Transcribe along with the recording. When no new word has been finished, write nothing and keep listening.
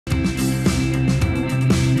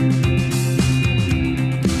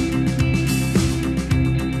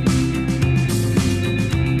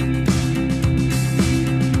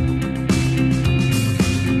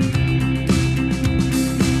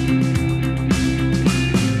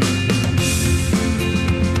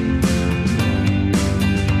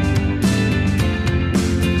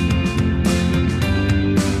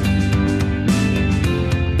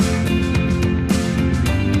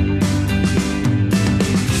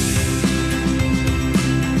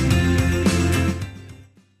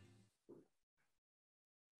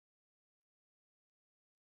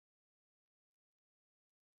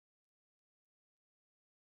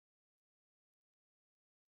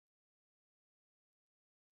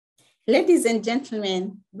Ladies and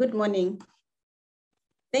gentlemen, good morning.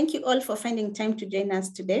 Thank you all for finding time to join us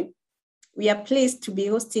today. We are pleased to be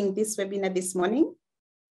hosting this webinar this morning.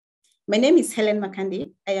 My name is Helen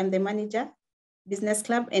Makandi. I am the manager, Business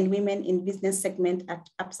Club and Women in Business segment at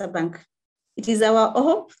Absa Bank. It is our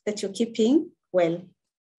hope that you're keeping well.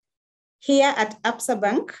 Here at Absa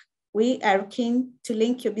Bank, we are keen to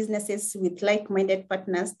link your businesses with like-minded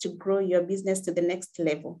partners to grow your business to the next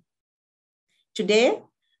level. Today,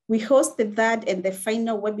 we host the third and the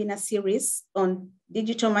final webinar series on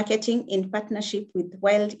digital marketing in partnership with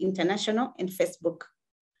Wild International and Facebook,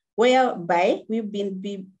 whereby we've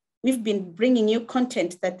been bringing you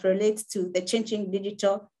content that relates to the changing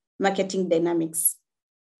digital marketing dynamics.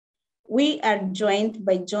 We are joined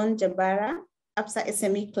by John Jambara, Absa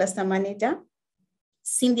SME Cluster Manager,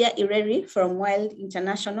 Cynthia Ireri from Wild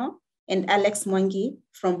International, and Alex Mwangi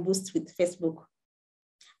from Boost with Facebook.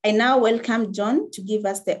 I now welcome John to give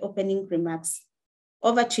us the opening remarks.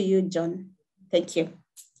 Over to you, John. Thank you.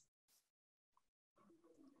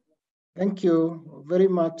 Thank you very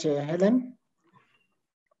much, Helen.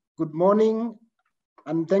 Good morning,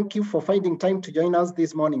 and thank you for finding time to join us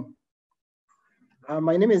this morning.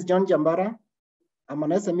 My name is John Jambara. I'm an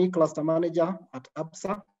SME Cluster Manager at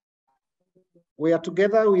Absa. We are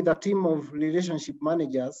together with a team of relationship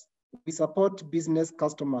managers. We support business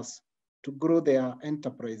customers to grow their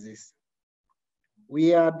enterprises.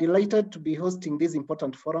 We are delighted to be hosting this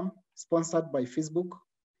important forum sponsored by Facebook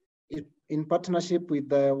in partnership with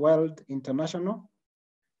the World International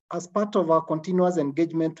as part of our continuous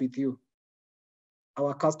engagement with you,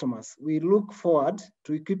 our customers. We look forward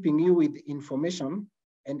to equipping you with information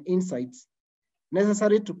and insights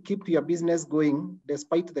necessary to keep your business going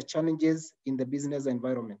despite the challenges in the business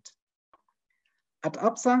environment. At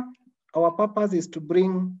Absa, our purpose is to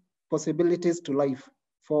bring possibilities to life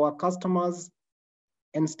for our customers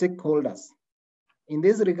and stakeholders. In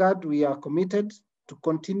this regard, we are committed to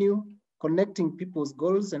continue connecting people's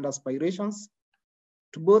goals and aspirations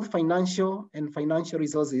to both financial and financial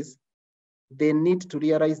resources they need to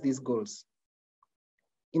realize these goals.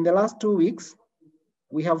 In the last 2 weeks,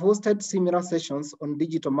 we have hosted similar sessions on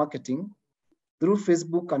digital marketing through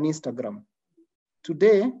Facebook and Instagram.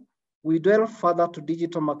 Today, we delve further to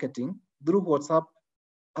digital marketing through WhatsApp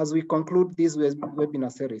as we conclude this webinar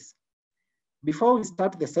series. Before we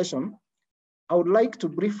start the session, I would like to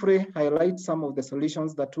briefly highlight some of the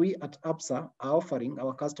solutions that we at Absa are offering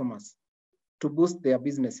our customers to boost their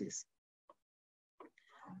businesses.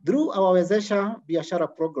 Through our Wezesha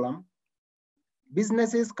Biashara program,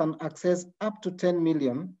 businesses can access up to 10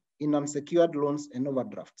 million in unsecured loans and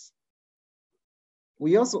overdrafts.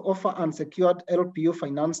 We also offer unsecured LPO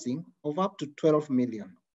financing of up to 12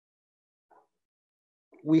 million.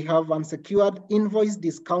 We have unsecured invoice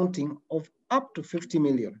discounting of up to 50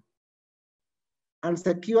 million.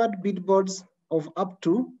 Unsecured bid boards of up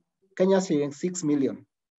to Kenya shilling 6 million.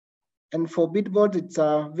 And for bid board, it's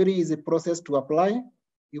a very easy process to apply.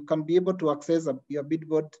 You can be able to access your bid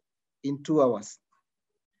board in 2 hours.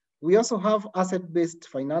 We also have asset-based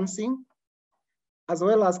financing, as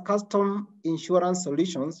well as custom insurance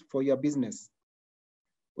solutions for your business.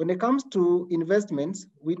 When it comes to investments,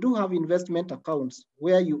 we do have investment accounts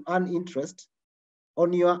where you earn interest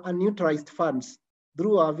on your unutilized funds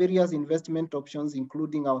through our various investment options,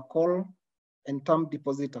 including our call and term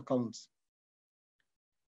deposit accounts.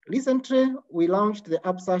 Recently, we launched the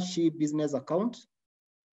Absa She Business Account,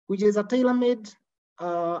 which is a tailor-made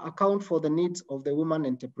account for the needs of the woman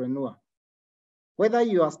entrepreneur, whether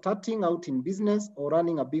you are starting out in business or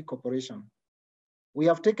running a big corporation. We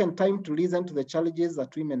have taken time to listen to the challenges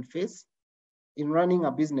that women face in running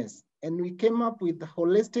a business, and we came up with a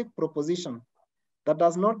holistic proposition that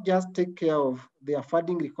does not just take care of their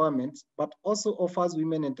funding requirements, but also offers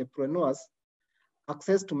women entrepreneurs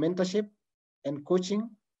access to mentorship and coaching,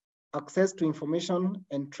 access to information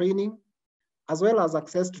and training, as well as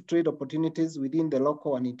access to trade opportunities within the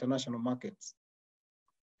local and international markets.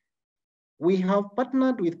 We have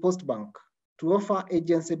partnered with Postbank to offer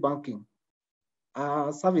agency banking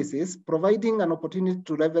services, providing an opportunity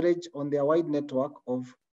to leverage on their wide network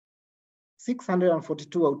of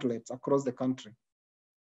 642 outlets across the country.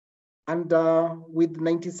 And with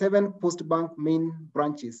 97 Postbank main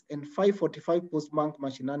branches and 545 Postbank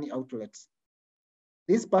Mashinani outlets.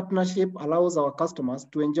 This partnership allows our customers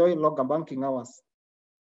to enjoy longer banking hours,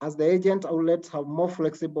 as the agent outlets have more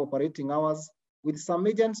flexible operating hours, with some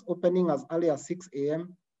agents opening as early as 6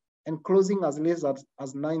 a.m. and closing as late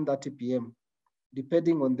as 9:30 p.m.,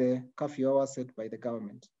 depending on the curfew hours set by the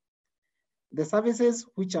government. The services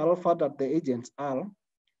which are offered at the agents are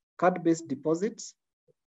card-based deposits,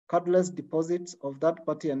 cardless deposits of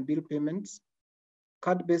third-party and bill payments,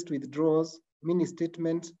 card-based withdrawals, mini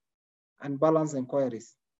statements, and balance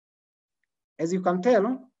inquiries. As you can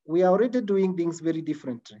tell, we are already doing things very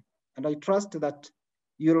differently, and I trust that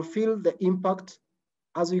you'll feel the impact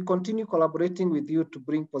as we continue collaborating with you to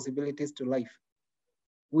bring possibilities to life.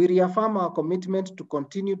 We reaffirm our commitment to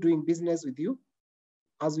continue doing business with you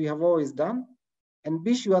as we have always done, and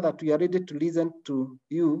be sure that we are ready to listen to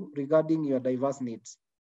you regarding your diverse needs.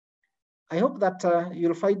 I hope that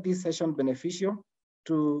you'll find this session beneficial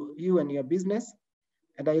to you and your business,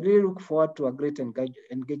 and I really look forward to a great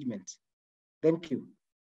engagement. Thank you.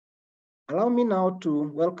 Allow me now to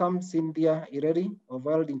welcome Cynthia Ireri of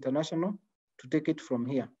Wild International to take it from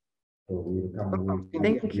here.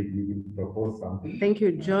 Thank you. Thank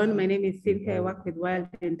you, John. My name is Cynthia. I work with Wild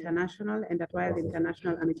International, and at Wild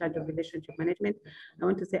International, I'm in charge of relationship management. I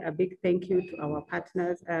want to say a big thank you to our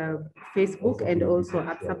partners, Facebook and also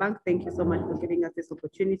Absa Bank. Thank you so much for giving us this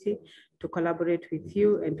opportunity to collaborate with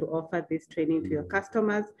you and to offer this training to your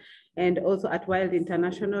customers. And also at Wild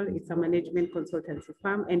International, it's a management consultancy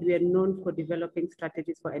firm, and we are known for developing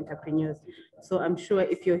strategies for entrepreneurs. So I'm sure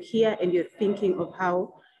if you're here and you're thinking of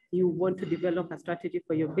how you want to develop a strategy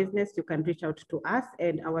for your business, you can reach out to us,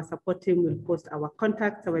 and our support team will post our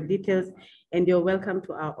contacts, our details, and you're welcome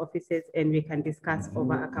to our offices, and we can discuss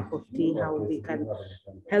over a cup of tea how we can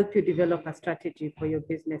help you develop a strategy for your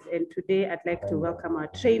business. And today I'd like to welcome our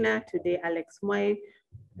trainer today, Alex Mwai.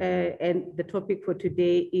 And the topic for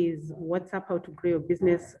today is WhatsApp, how to grow your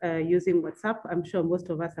business using WhatsApp. I'm sure most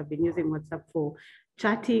of us have been using WhatsApp for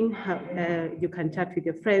chatting. You can chat with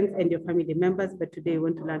your friends and your family members, but today we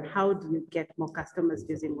want to learn how do you get more customers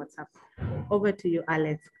using WhatsApp. Over to you,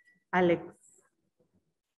 Alex.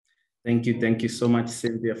 Thank you so much,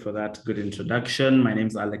 Cynthia, for that good introduction. My name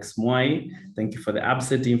is Alex Mwai. Thank you for the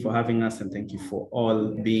Absa team for having us, and thank you for all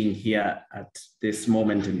being here at this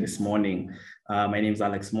moment in this morning. My name is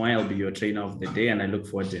Alex Mwai. I'll be your trainer of the day, and I look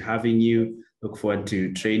forward to having you, look forward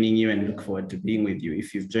to training you, and look forward to being with you.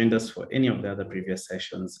 If you've joined us for any of the other previous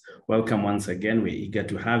sessions, welcome once again. We're eager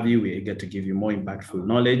to have you. We're eager to give you more impactful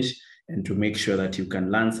knowledge and to make sure that you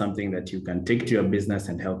can learn something that you can take to your business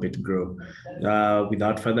and help it grow.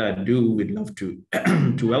 Without further ado, we'd love to,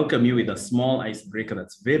 to welcome you with a small icebreaker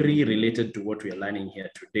that's very related to what we are learning here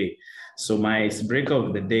today. So my icebreaker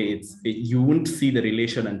of the day, you won't see the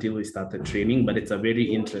relation until we start the training, but it's a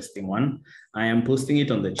very interesting one. I am posting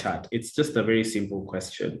it on the chat. It's just a very simple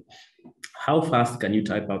question. How fast can you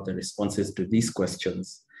type out the responses to these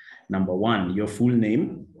questions? Number one, your full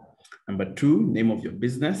name. Number two, name of your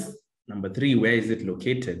business. Number three, where is it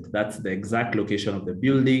located? That's the exact location of the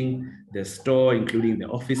building, the store, including the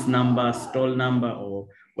office number, stall number, or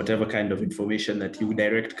whatever kind of information that you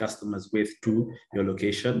direct customers with to your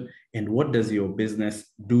location. And what does your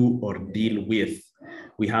business do or deal with?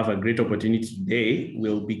 We have a great opportunity today.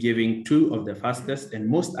 We'll be giving two of the fastest and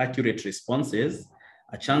most accurate responses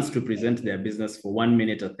a chance to present their business for 1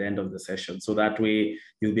 minute at the end of the session. So that way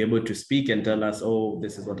you'll be able to speak and tell us, oh,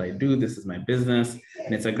 this is what I do, this is my business.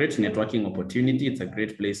 And it's a great networking opportunity. It's a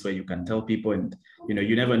great place where you can tell people, and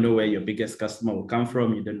you never know where your biggest customer will come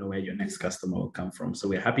from. You don't know where your next customer will come from. So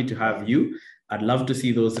we're happy to have you. I'd love to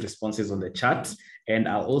see those responses on the chat. And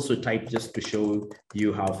I'll also type just to show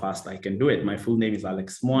you how fast I can do it. My full name is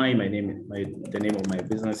Alex Mwai. The name of my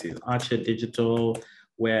business is Archer Digital.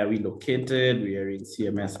 Where are we located? We are in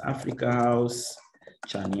CMS Africa House,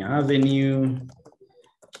 Chania Avenue,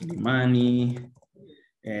 Kilimani,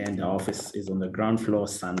 and our office is on the ground floor,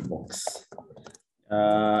 Sandbox.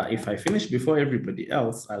 If I finish before everybody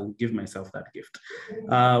else, I'll give myself that gift.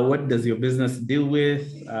 What does your business deal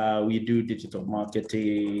with? We do digital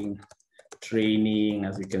marketing, training,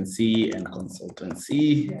 as you can see, and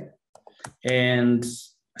consultancy. And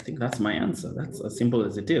I think that's my answer. That's as simple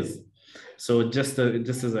as it is. So just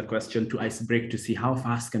as a question to ice break to see how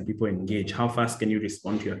fast can people engage? How fast can you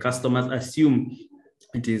respond to your customers? Assume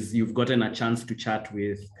it is you've gotten a chance to chat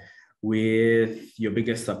with your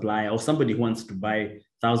biggest supplier or somebody who wants to buy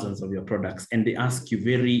thousands of your products, and they ask you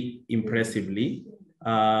very impressively,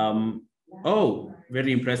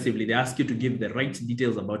 very impressively, they ask you to give the right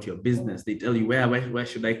details about your business. They tell you where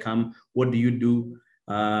should I come? What do you do?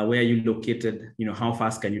 Where are you located? How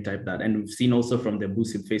fast can you type that? And we've seen also from the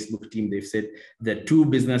Boosted Facebook team, they've said that 2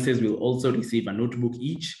 businesses will also receive a notebook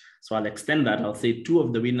each. So I'll extend that. I'll say 2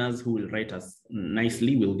 of the winners who will write us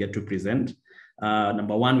nicely will get to present.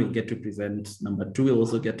 Number 1 will get to present. Number 2 will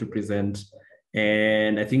also get to present.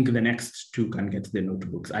 And I think the next two can get the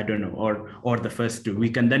notebooks. I don't know, or the first two. We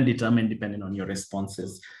can then determine depending on your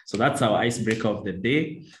responses. So that's our icebreaker of the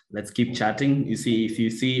day. Let's keep chatting. You see, if you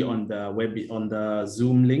see on the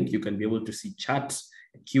Zoom link, you can be able to see chat,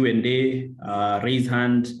 Q&A, raise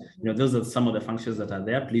hand. You know, those are some of the functions that are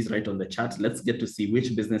there. Please write on the chat. Let's get to see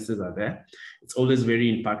which businesses are there. It's always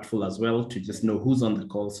very impactful as well to just know who's on the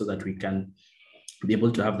call so that we can be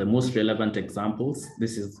able to have the most relevant examples.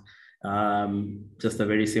 This is just a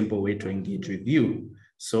very simple way to engage with you.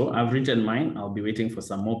 So I've written mine. I'll be waiting for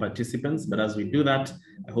some more participants. But as we do that,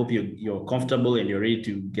 I hope you're comfortable and you're ready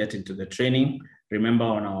to get into the training. Remember,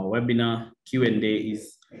 on our webinar, Q&A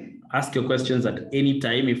is ask your questions at any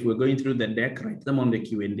time. If we're going through the deck, write them on the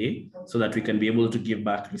Q&A so that we can be able to give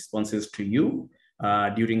back responses to you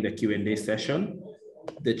during the Q&A session.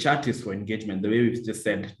 The chat is for engagement. The way we've just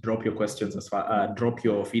said, drop your questions drop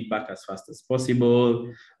your feedback as fast as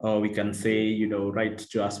possible. Or we can say, you know, write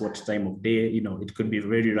to us what time of day. You know, it could be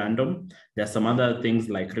very random. There are some other things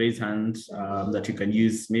like raise hand that you can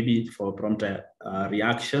use maybe for prompt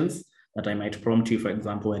reactions that I might prompt you. For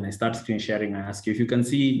example, when I start screen sharing, I ask you if you can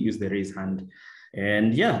see, use the raise hand.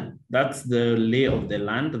 And yeah, that's the lay of the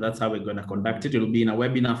land. That's how we're going to conduct it. It will be in a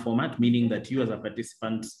webinar format, meaning that you as a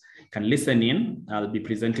participant can listen in. I'll be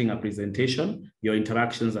presenting a presentation. Your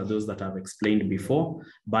interactions are those that I've explained before.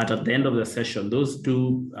 But at the end of the session, those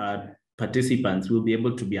two participants will be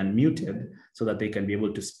able to be unmuted so that they can be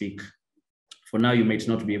able to speak. For now, you might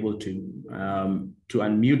not be able to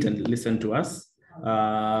unmute and listen to us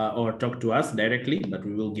or talk to us directly, but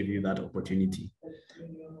we will give you that opportunity.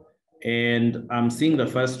 And I'm seeing the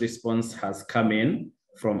first response has come in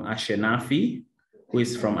from Ashenafi, who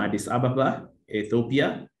is from Addis Ababa,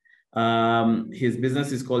 Ethiopia. His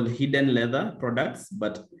business is called Hidden Leather Products,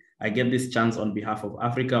 but I get this chance on behalf of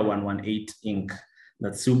Africa 118 Inc.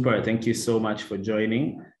 That's super. Thank you so much for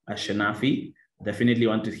joining, Ashenafi. Definitely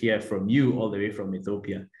want to hear from you all the way from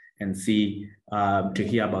Ethiopia and see to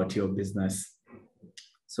hear about your business.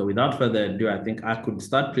 So without further ado, I think I could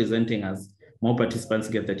start presenting as more participants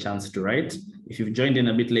get the chance to write. If you've joined in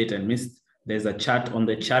a bit late and missed, there's a chat. On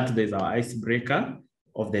the chat, there's our icebreaker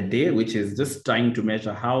of the day, which is just trying to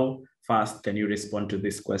measure how fast can you respond to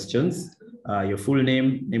these questions. Your full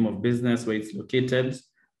name, name of business, where it's located,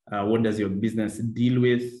 what does your business deal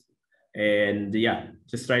with? And yeah,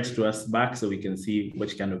 just write to us back so we can see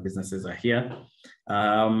which kind of businesses are here.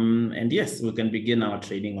 And yes, we can begin our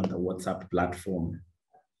training on the WhatsApp platform.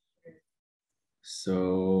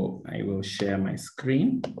 So I will share my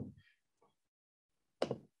screen.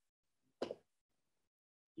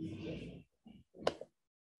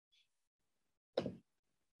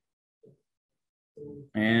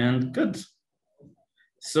 And good.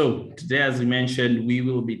 So today, as we mentioned, we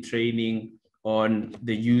will be training on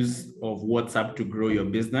the use of WhatsApp to grow your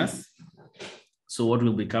business. So what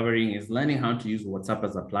we'll be covering is learning how to use WhatsApp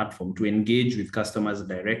as a platform to engage with customers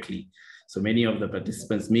directly. So many of the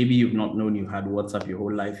participants, maybe you've not known you had WhatsApp your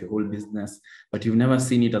whole life, your whole business, but you've never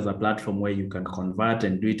seen it as a platform where you can convert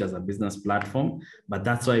and do it as a business platform. But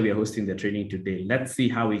that's why we are hosting the training today. Let's see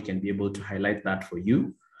how we can be able to highlight that for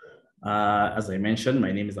you. As I mentioned,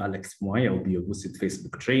 my name is Alex Moy. I'll be your Boosted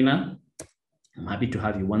Facebook trainer. I'm happy to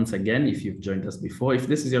have you once again if you've joined us before. If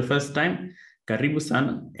this is your first time, karibu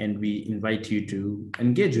sana, and we invite you to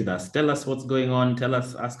engage with us. Tell us what's going on. Tell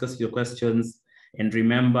us, ask us your questions. And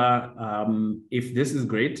remember, if this is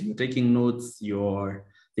great, you're taking notes, you're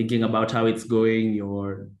thinking about how it's going,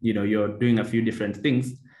 you're doing a few different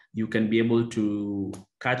things, you can be able to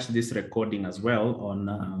catch this recording as well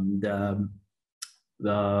on the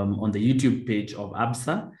YouTube page of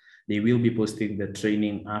ABSA. They will be posting the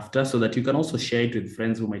training after so that you can also share it with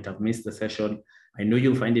friends who might have missed the session. I know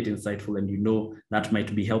you'll find it insightful and you know that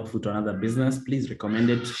might be helpful to another business. Please recommend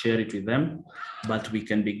it, share it with them, but we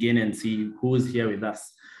can begin and see who's here with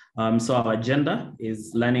us. So our agenda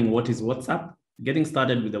is learning what is WhatsApp, getting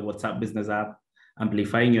started with the WhatsApp business app,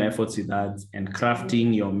 amplifying your efforts with ads, and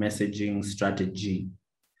crafting your messaging strategy.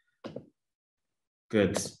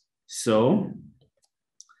 Good. So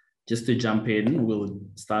just to jump in, we'll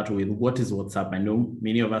start with what is WhatsApp. I know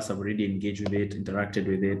many of us have already engaged with it, interacted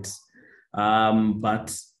with it,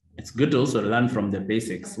 but it's good to also learn from the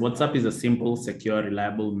basics. WhatsApp is a simple, secure,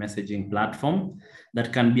 reliable messaging platform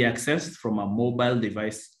that can be accessed from a mobile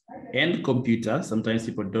device and computer. Sometimes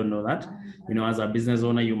people don't know that. You know, as a business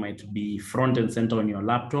owner, you might be front and center on your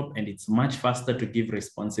laptop, and it's much faster to give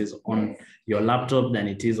responses on your laptop than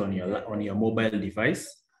it is on your mobile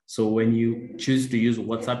device. So when you choose to use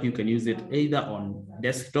WhatsApp, you can use it either on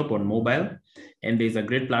desktop or mobile. And there's a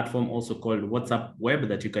great platform also called WhatsApp Web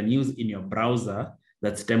that you can use in your browser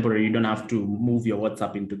that's temporary. You don't have to move your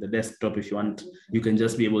WhatsApp into the desktop if you want. You can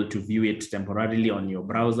just be able to view it temporarily on your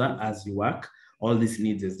browser as you work. All this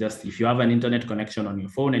needs is just if you have an internet connection on your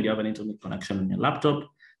phone and you have an internet connection on your laptop,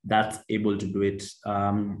 that's able to do it.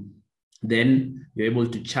 Then you're able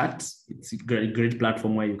to chat. It's a great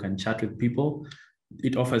platform where you can chat with people.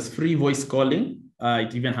 It offers free voice calling.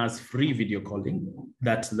 It even has free video calling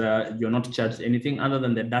that you're not charged anything other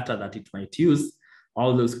than the data that it might use.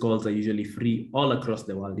 All those calls are usually free all across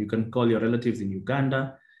the world. You can call your relatives in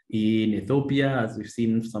Uganda, in Ethiopia, as we've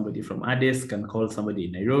seen somebody from Addis can call somebody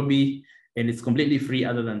in Nairobi, and it's completely free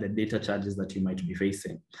other than the data charges that you might be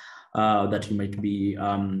facing. That you might be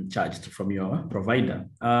charged from your provider.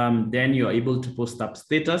 Then you're able to post up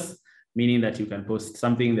status, meaning that you can post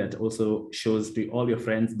something that also shows to all your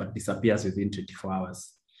friends but disappears within 24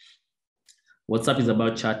 hours. WhatsApp is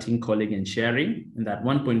about chatting, calling, and sharing, and that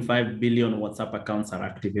 1.5 billion WhatsApp accounts are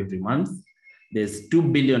active every month. There's 2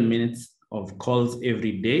 billion minutes of calls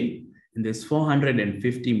every day, and there's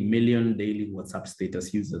 450 million daily WhatsApp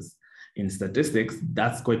status users. In statistics,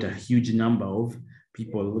 that's quite a huge number of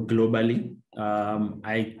people globally.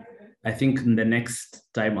 I think in the next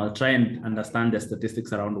time I'll try and understand the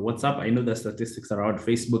statistics around WhatsApp. I know the statistics around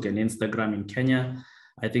Facebook and Instagram in Kenya.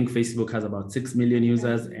 I think Facebook has about 6 million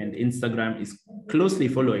users and Instagram is closely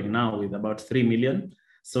following now with about 3 million.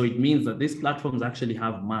 So it means that these platforms actually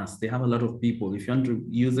have mass. They have a lot of people. If you want to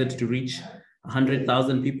use it to reach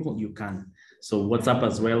 100,000 people, you can. So WhatsApp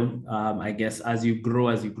as well, I guess as you grow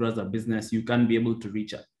as a business, you can be able to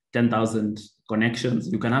reach 10,000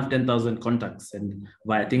 connections. You can have 10,000 contacts, and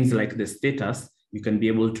via things like the status, you can be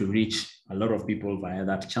able to reach a lot of people via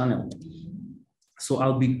that channel. So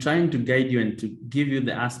I'll be trying to guide you and to give you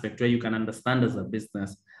the aspect where you can understand as a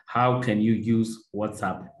business, how can you use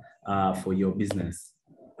WhatsApp for your business?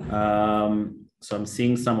 So I'm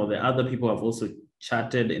seeing some of the other people have also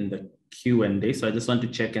chatted in the Q&A. So I just want to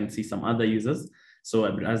check and see some other users. So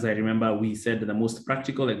as I remember, we said the most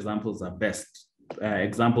practical examples are best.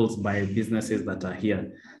 Examples by businesses that are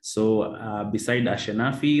here. So beside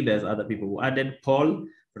Ashenafi, there's other people who added. Paul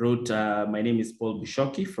wrote, my name is Paul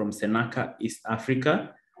Bishoki from Senaka, East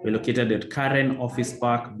Africa. We're located at Karen Office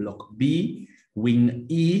Park, Block B, Wing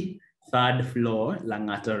E, 3rd floor,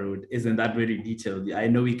 Langata Road. Isn't that very detailed? I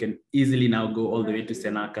know we can easily now go all the way to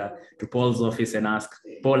Senaka, to Paul's office and ask.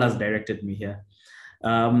 Paul has directed me here.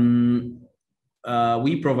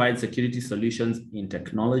 We provide security solutions in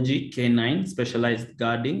technology, K9, specialized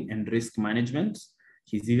guarding and risk management.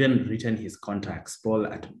 He's even written his contacts, Paul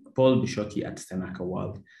Bishoki at Senaka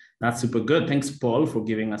World. That's super good. Thanks, Paul, for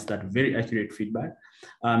giving us that very accurate feedback.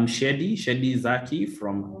 Shedi Zaki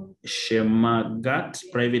from Shemagat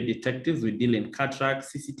Private Detectives. We deal in cataract,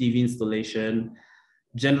 CCTV installation,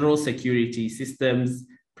 general security systems,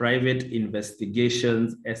 private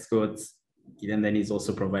investigations, escorts, and then he's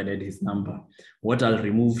also provided his number. What I'll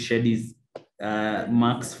remove Shedi's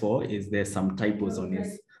marks for is there's some typos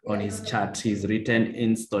on his chat. He's written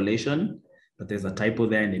installation, but there's a typo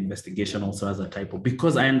there, and investigation also has a typo.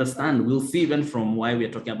 Because I understand, we'll see even from why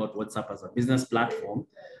we're talking about WhatsApp as a business platform,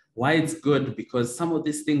 why it's good, because some of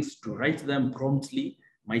these things, to write them promptly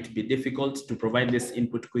might be difficult. To provide this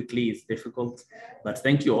input quickly is difficult. But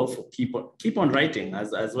thank you all for keep on writing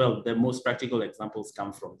as well. The most practical examples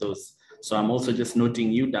come from those. So I'm also just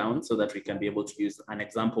noting you down so that we can be able to use an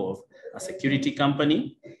example of a security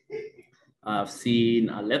company. I've seen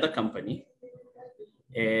a leather company,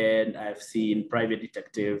 and I've seen private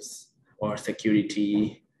detectives or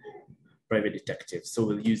security private detectives. So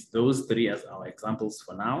we'll use those three as our examples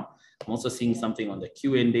for now. I'm also seeing something on the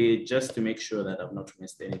Q&A just to make sure that I've not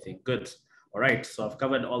missed anything. Good. All right, so I've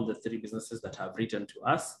covered all the three businesses that have written to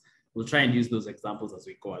us. We'll try and use those examples as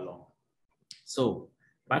we go along. So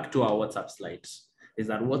back to our WhatsApp slide, is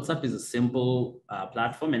that WhatsApp is a simple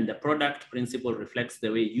platform, and the product principle reflects the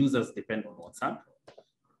way users depend on WhatsApp.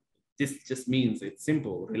 This just means it's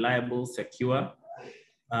simple, reliable, secure,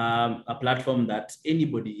 a platform that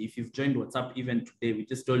anybody, if you've joined WhatsApp even today, we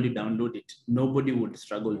just told you download it, nobody would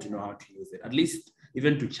struggle to know how to use it. At least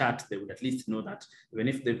even to chat, they would at least know that. Even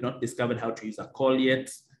if they've not discovered how to use a call yet,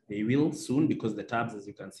 they will soon, because the tabs, as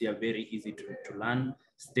you can see, are very easy to learn.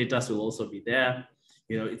 Status will also be there.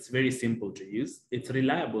 You know, it's very simple to use. It's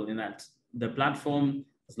reliable in that the platform,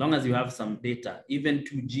 as long as you have some data, even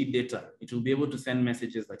 2G data, it will be able to send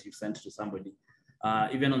messages that you've sent to somebody,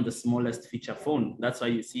 even on the smallest feature phone. That's why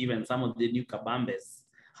you see even some of the new Kabambes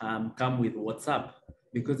come with WhatsApp,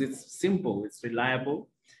 because it's simple, it's reliable,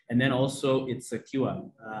 and then also it's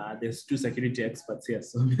secure. There's two security experts here,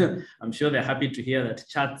 so I'm sure they're happy to hear that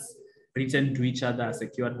chats written to each other are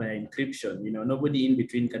secured by encryption. You know, nobody in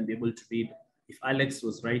between can be able to read if Alex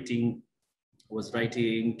was writing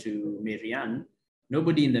to Marianne,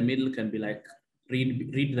 nobody in the middle can be like,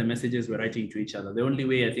 read the messages we're writing to each other. The only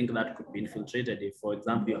way I think that could be infiltrated if, for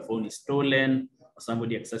example, your phone is stolen or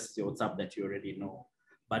somebody accesses your WhatsApp that you already know.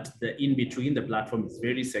 But the in-between, the platform is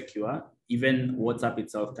very secure. Even WhatsApp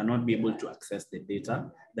itself cannot be able to access the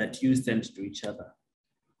data that you send to each other.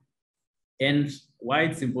 And why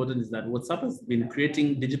it's important is that WhatsApp has been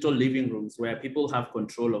creating digital living rooms where people have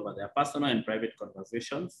control over their personal and private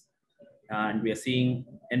conversations. And we are seeing,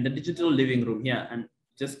 and the digital living room here, and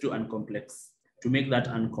just to make that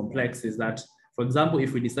uncomplex is that, for example,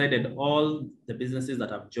 if we decided all the businesses that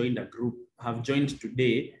have joined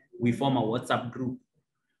today, we form a WhatsApp group,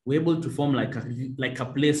 we're able to form like a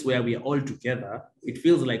place where we are all together. It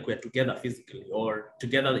feels like we're together physically or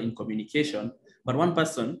together in communication, but one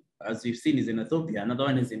person, as we've seen, is in Ethiopia, another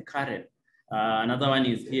one is in Karen, another one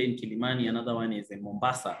is here in Kilimani, another one is in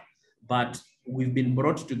Mombasa. But we've been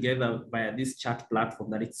brought together via this chat platform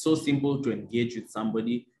that it's so simple to engage with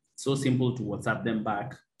somebody, so simple to WhatsApp them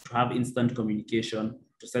back, to have instant communication,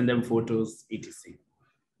 to send them photos, etc.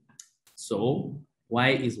 So why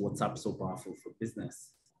is WhatsApp so powerful for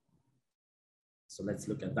business? So let's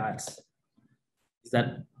look at that. Is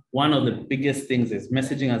that one of the biggest things is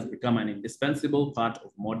messaging has become an indispensable part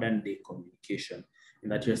of modern day communication, in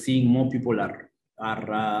that you're seeing more people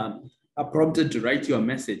are prompted to write you a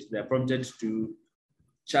message. They're prompted to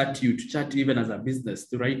chat you even as a business,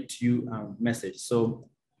 to write you a message. So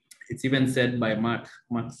it's even said by Mark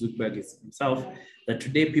Zuckerberg himself that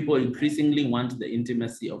today people increasingly want the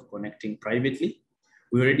intimacy of connecting privately.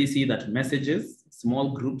 We already see that messages,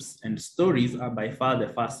 small groups, and stories are by far the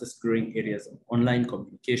fastest growing areas of online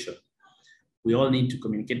communication. We all need to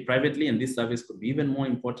communicate privately, and this service could be even more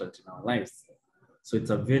important in our lives. So it's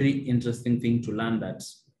a very interesting thing to learn that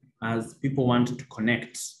as people want to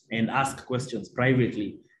connect and ask questions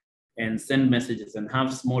privately and send messages and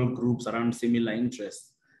have small groups around similar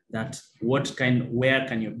interests, that where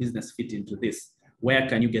can your business fit into this? Where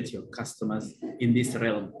can you get your customers in this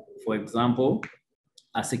realm? For example,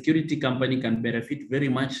 a security company can benefit very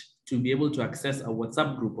much to be able to access a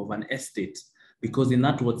WhatsApp group of an estate, because in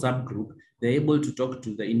that WhatsApp group, they're able to talk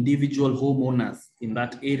to the individual homeowners in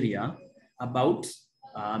that area about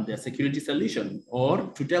their security solution, or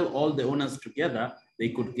to tell all the owners together, they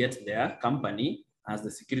could get their company as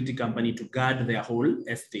the security company to guard their whole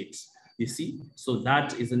estate. You see, so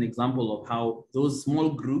that is an example of how those small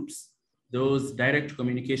groups, those direct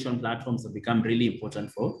communication platforms have become really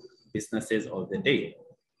important for businesses of the day.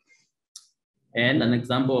 And an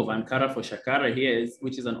example of Ankara for Shakara here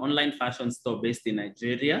which is an online fashion store based in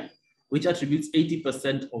Nigeria, which attributes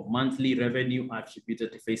 80% of monthly revenue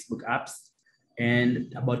attributed to Facebook apps,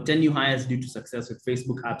 and about 10 new hires due to success with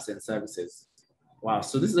Facebook apps and services. Wow,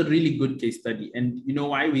 so this is a really good case study. And you know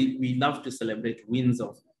why we love to celebrate wins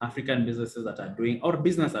of African businesses that are doing, or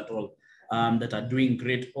business at all, that are doing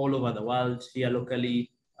great all over the world, here locally,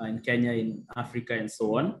 in Kenya, in Africa, and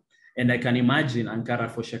so on. And I can imagine Ankara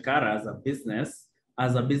for Shakara as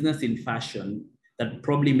a business in fashion that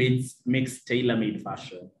probably makes tailor-made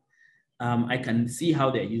fashion. I can see how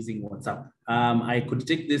they're using WhatsApp. I could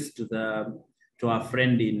take this to our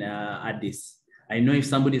friend in Addis. I know if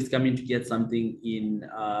somebody is coming to get something in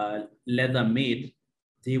leather made,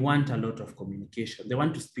 they want a lot of communication. They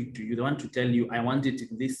want to speak to you. They want to tell you, I want it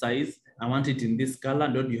in this size. I want it in this color.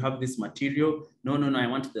 Don't you have this material? No, I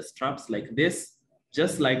want the straps like this.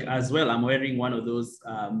 Just like as well, I'm wearing one of those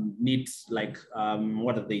neat, like,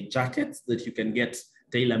 what are they, jackets that you can get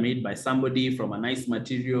tailor-made by somebody from a nice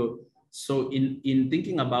material. So in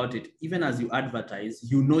thinking about it, even as you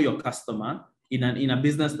advertise, you know your customer in a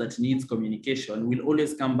business that needs communication will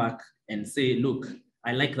always come back and say, look,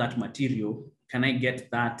 I like that material. Can I get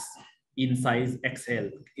that in size XL,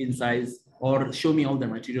 in size, or show me all the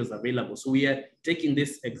materials available? So we are taking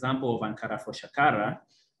this example of Ankara for Shakara,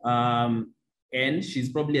 and she's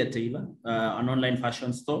probably a tailor, an online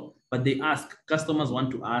fashion store, but customers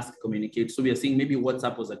want to communicate. So we are seeing maybe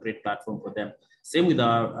WhatsApp was a great platform for them. Same with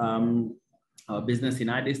our business in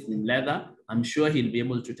Addis, in leather. I'm sure he'll be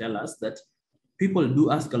able to tell us that people do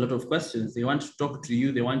ask a lot of questions. They want to talk to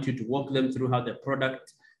you. They want you to walk them through how the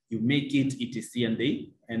product, you make it, etc.,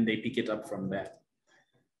 and they pick it up from there.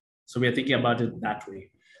 So we are thinking about it that way.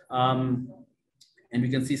 And we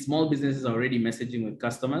can see small businesses are already messaging with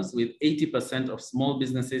customers, with 80% of small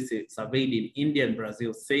businesses surveyed in India and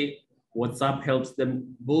Brazil say WhatsApp helps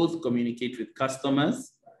them both communicate with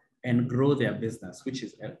customers and grow their business, which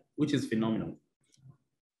is phenomenal.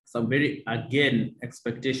 Some very, again,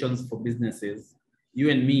 expectations for businesses. You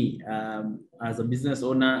and me, as a business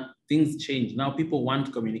owner, things change. Now people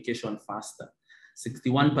want communication faster.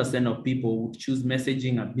 61% of people would choose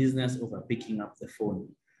messaging a business over picking up the phone.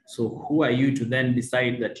 So who are you to then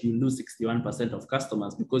decide that you lose 61% of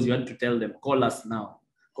customers because you had to tell them, call us now,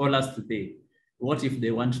 call us today? What if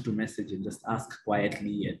they want to message and just ask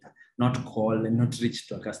quietly and not call and not reach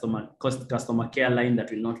to a customer care line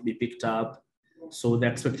that will not be picked up? So the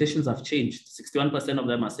expectations have changed. 61% of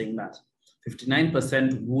them are saying that.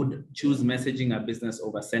 59% would choose messaging a business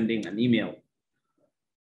over sending an email.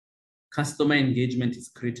 Customer engagement is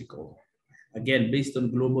critical. Again, based on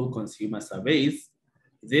global consumer surveys,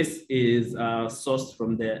 this is sourced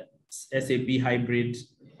from the SAP Hybrid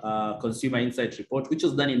Consumer Insight Report, which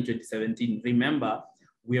was done in 2017. Remember,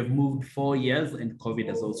 we have moved 4 years and COVID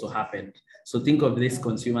has also happened. So think of these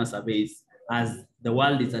consumer surveys as the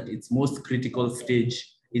world is at its most critical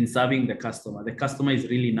stage in serving the customer. The customer is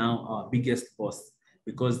really now our biggest boss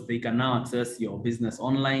because they can now access your business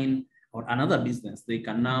online or another business. They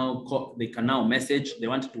can now call, they can now message, they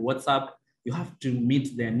want to WhatsApp. You have to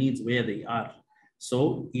meet their needs where they are.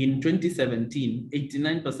 So in 2017,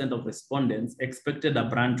 89% of respondents expected a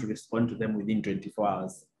brand to respond to them within 24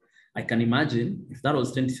 hours. I can imagine if that was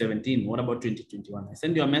 2017, what about 2021? I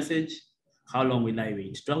send you a message, how long will I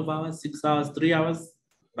wait? 12 hours, 6 hours, 3 hours?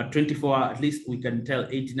 But 24 hours, at least we can tell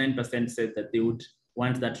 89% said that they would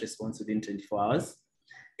want that response within 24 hours.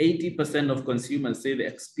 80% of consumers say the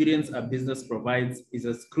experience a business provides is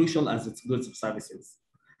as crucial as its goods or services.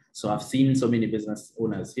 So I've seen so many business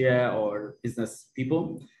owners here or business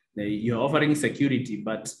people, you're offering security,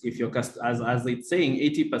 but if your as it's saying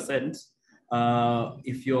 80%,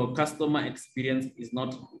 if your customer experience is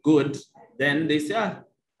not good, then they say,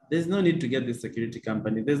 there's no need to get this security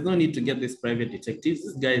company. There's no need to get these private detectives.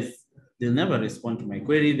 These guys, they'll never respond to my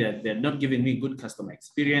query. They're not giving me good customer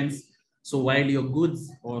experience. So while your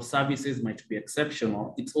goods or services might be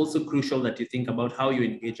exceptional, it's also crucial that you think about how you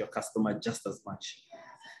engage your customer just as much.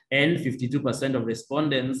 And 52% of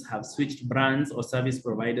respondents have switched brands or service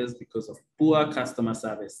providers because of poor customer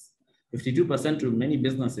service. 52% to many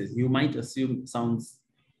businesses, you might assume sounds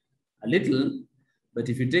a little, but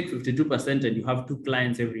if you take 52% and you have 2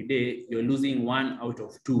 clients every day, you're losing 1 out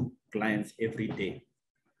of 2 clients every day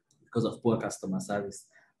because of poor customer service.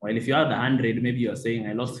 While if you had 100, maybe you're saying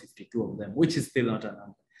I lost 52 of them, which is still not a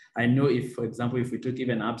number. I know if, for example, if we took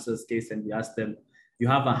even Absa's case and we asked them, you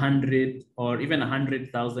have 100 or even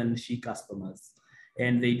 100,000 She customers,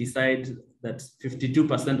 and they decide that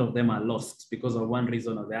 52% of them are lost because of one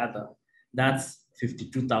reason or the other, that's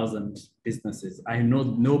 52,000 businesses. I know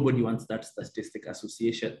nobody wants that statistic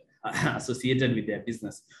associated with their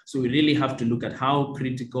business. So we really have to look at how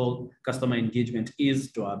critical customer engagement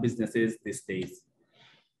is to our businesses these days.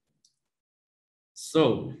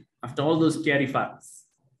 So after all those scary facts,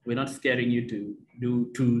 we're not scaring you to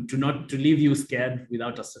leave you scared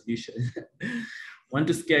without a solution. Want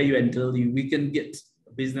to scare you and tell you we can get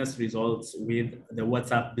business results with the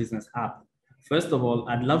WhatsApp business app. First of all,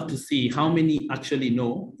 I'd love to see how many actually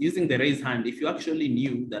know, using the raise hand, if you actually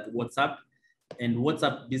knew that WhatsApp and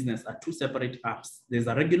WhatsApp business are 2 separate apps. There's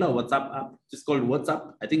a regular WhatsApp app, just called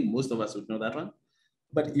WhatsApp. I think most of us would know that one.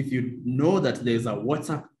 But if you know that there's a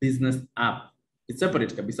WhatsApp business app, it's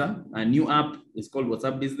separate kabisa. A new app is called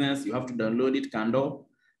WhatsApp Business. You have to download it, Kando,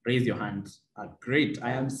 raise your hand. Great,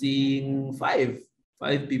 I am seeing 5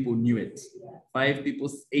 people knew it. 5 people,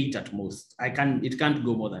 8 at most. It can't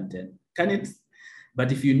go more than 10, can it?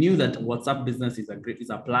 But if you knew that WhatsApp Business is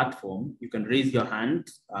a platform, you can raise your hand.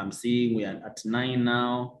 I'm seeing we are at 9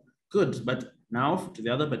 now. Good, but now to the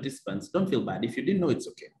other participants, don't feel bad. If you didn't know, it's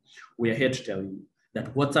okay. We are here to tell you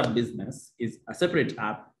that WhatsApp Business is a separate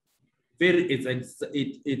app.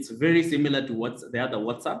 It's very similar to the other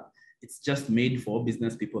WhatsApp. It's just made for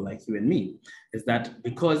business people like you and me. Is that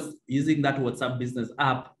because using that WhatsApp Business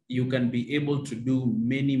app, you can be able to do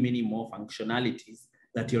many, many more functionalities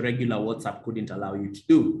that your regular WhatsApp couldn't allow you to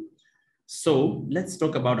do. So let's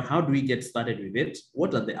talk about how do we get started with it?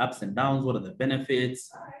 What are the ups and downs? What are the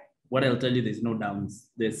benefits? What I'll tell you, there's no downs.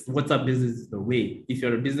 This WhatsApp Business is the way. If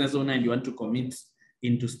you're a business owner and you want to commit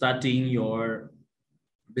into starting your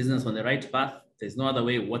business on the right path, there's no other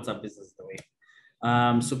way. WhatsApp Business is the way.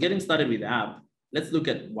 So getting started with the app, let's look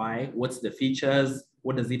at why, what's the features,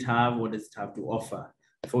 what does it have to offer?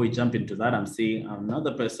 Before we jump into that, I'm seeing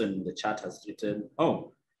another person in the chat has written,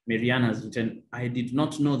 Marianne has written, I did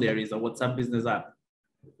not know there is a WhatsApp Business app.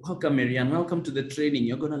 Welcome, Marianne, welcome to the training.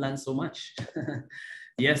 You're gonna learn so much.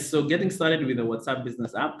 Yes, so getting started with the WhatsApp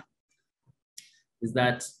Business app is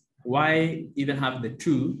that why even have the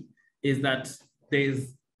 2 is that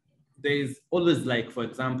there's always, like, for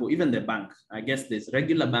example, even the bank, I guess there's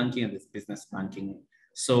regular banking and there's business banking.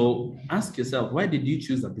 So ask yourself, why did you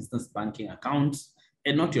choose a business banking account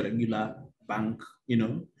and not your regular bank?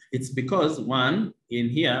 It's because one, in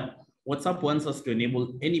here, WhatsApp wants us to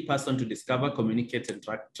enable any person to discover, communicate, and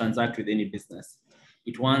transact with any business.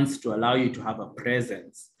 It wants to allow you to have a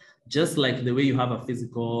presence, just like the way you have a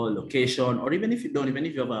physical location, or even if you don't, even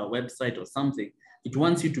if you have a website or something, it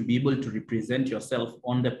wants you to be able to represent yourself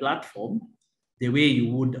on the platform the way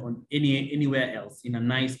you would on anywhere else in a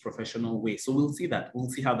nice professional way. So we'll see that. We'll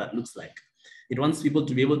see how that looks like. It wants people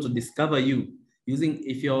to be able to discover you using,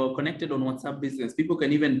 if you're connected on WhatsApp Business, people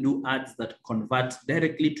can even do ads that convert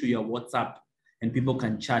directly to your WhatsApp and people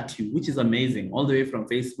can chat you, which is amazing, all the way from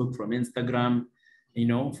Facebook, from Instagram.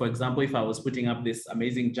 For example, if I was putting up this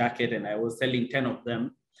amazing jacket and I was selling 10 of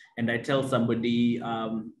them, and I tell somebody,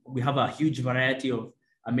 we have a huge variety of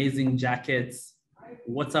amazing jackets,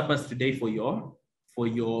 WhatsApp us today to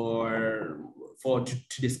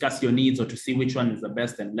discuss your needs or to see which one is the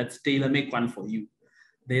best, and let's tailor make one for you.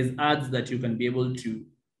 There's ads that you can be able to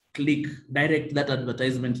click, direct that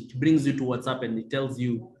advertisement. It brings you to WhatsApp and it tells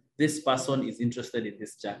you this person is interested in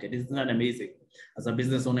this jacket. Isn't that amazing? As a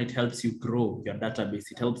business owner, it helps you grow your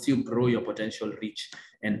database. It helps you grow your potential reach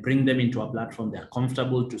and bring them into a platform they're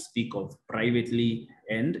comfortable to speak of privately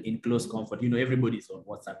and in close comfort. Everybody's on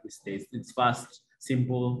WhatsApp these days. It's fast,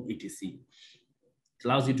 simple, etc. It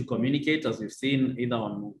allows you to communicate, as we've seen, either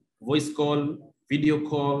on voice call, video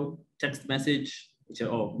call, text message,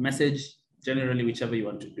 or message, generally whichever you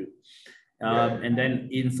want to do. And then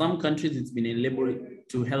in some countries, it's been enabled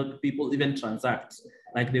to help people even transact,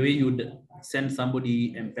 like the way you'd send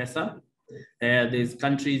somebody M-Pesa. There's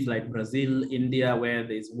countries like Brazil, India, where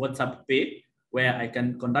there's WhatsApp Pay, where I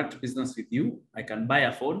can conduct business with you, I can buy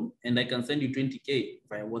a phone, and I can send you 20K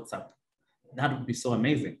via WhatsApp. That would be so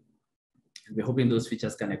amazing. And we're hoping those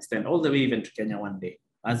features can extend all the way even to Kenya one day.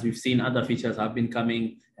 As we've seen, other features have been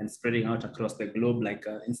coming and spreading out across the globe, like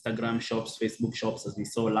Instagram shops, Facebook shops, as we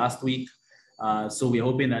saw last week. So we're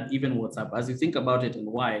hoping that even WhatsApp, as you think about it and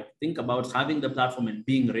why, think about having the platform and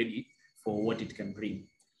being ready for what it can bring.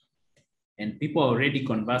 And people are already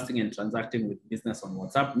conversing and transacting with business on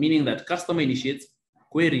WhatsApp, meaning that customer initiates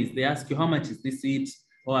queries. They ask you, how much is this seat?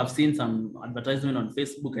 Or I've seen some advertisement on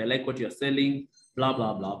Facebook. I like what you're selling, blah,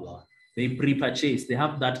 blah, blah, blah. They pre-purchase. They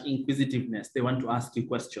have that inquisitiveness. They want to ask you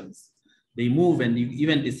questions. They move and you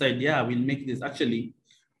even decide, yeah, we'll make this. I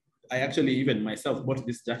actually even myself bought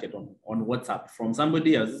this jacket on WhatsApp from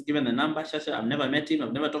somebody. I was just given the number, Shasha. I've never met him.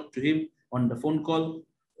 I've never talked to him on the phone call.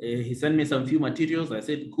 He sent me some few materials. I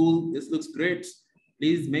said, cool, this looks great.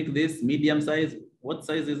 Please make this medium size. What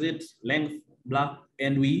size is it? Length, blah.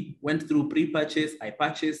 And we went through pre-purchase. I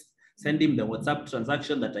purchased, sent him the WhatsApp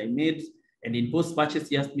transaction that I made. And in post-purchase,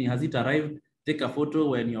 he asked me, has it arrived? Take a photo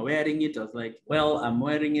when you're wearing it. I was like, well, I'm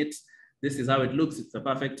wearing it. This is how it looks. It's a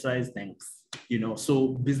perfect size, thanks. So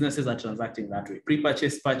businesses are transacting that way.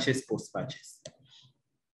 Pre-purchase, purchase, post-purchase.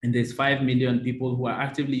 And there's 5 million people who are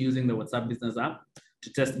actively using the WhatsApp Business app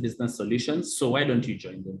to test business solutions. So why don't you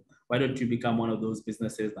join them? Why don't you become one of those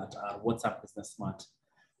businesses that are WhatsApp Business Smart?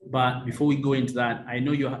 But before we go into that, I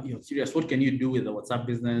know you're curious, what can you do with the WhatsApp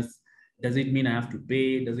Business? Does it mean I have to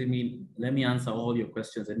pay? Does it mean, let me answer all your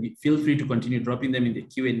questions, and feel free to continue dropping them in the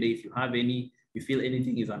Q&A if you have any. If you feel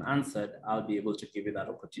anything is unanswered, I'll be able to give you that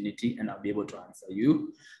opportunity and I'll be able to answer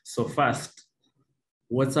you. So first,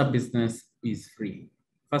 WhatsApp Business is free.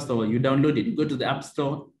 First of all, you download it. You go to the App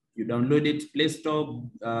Store, you download it, Play Store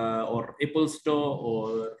or Apple Store,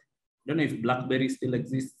 or I don't know if BlackBerry still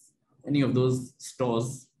exists, any of those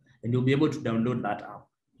stores, and you'll be able to download that app.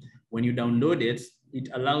 When you download it, it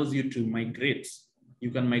allows you to migrate.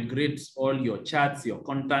 You can migrate all your chats, your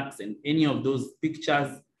contacts, and any of those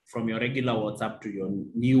pictures from your regular WhatsApp to your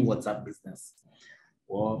new WhatsApp Business.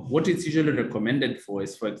 Well, what it's usually recommended for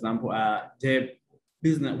is, for example, the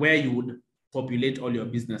business where you would populate all your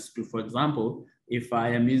business to. For example, if I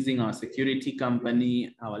am using our security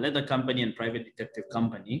company, our leather company, and private detective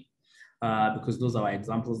company, because those are our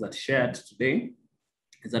examples that shared today,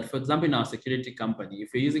 is that, for example, in our security company,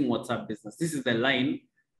 if you're using WhatsApp Business, this is the line,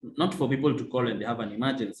 not for people to call when they have an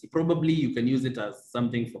emergency. Probably you can use it as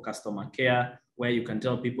something for customer care, where you can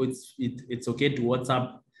tell people it's okay to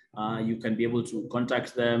WhatsApp. You can be able to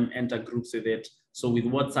contact them, enter groups with it. So with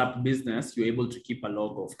WhatsApp Business, you're able to keep a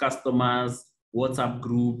log of customers, WhatsApp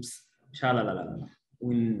groups,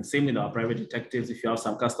 Same with our private detectives. If you have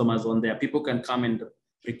some customers on there, people can come and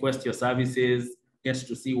request your services, get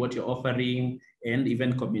to see what you're offering, and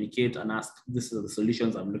even communicate and ask, this is the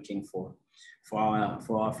solutions I'm looking for. For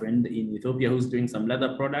our friend in Ethiopia who's doing some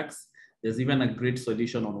leather products, there's even a great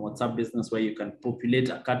solution on WhatsApp Business where you can populate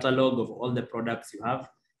a catalog of all the products you have.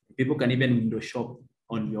 People can even window shop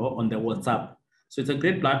on the WhatsApp. So it's a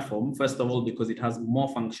great platform, first of all, because it has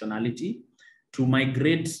more functionality to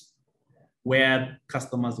migrate where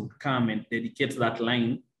customers would come and dedicate that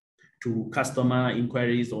line to customer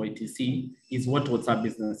inquiries or etc. is what WhatsApp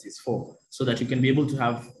Business is for, so that you can be able to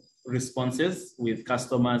have responses with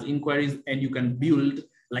customers' inquiries, and you can build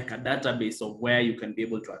like a database of where you can be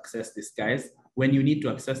able to access these guys when you need to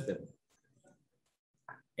access them.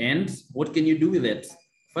 And what can you do with it?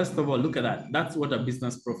 First of all, look at that. That's what a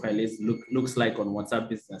business profile looks like on WhatsApp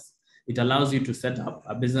Business. It allows you to set up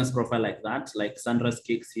a business profile like that, like Sandra's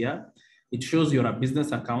Cakes here. It shows you're a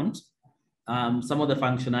business account. Some of the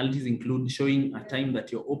functionalities include showing a time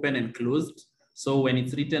that you're open and closed. So when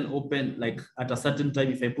it's written open, like at a certain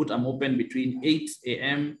time, if I put I'm open between 8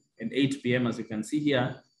 a.m. and 8 p.m., as you can see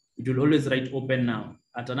here, it will always write open now.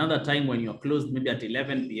 At another time when you're closed, maybe at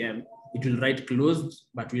 11 p.m., it will write closed,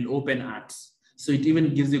 but will open at. So it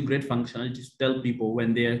even gives you great functionality to tell people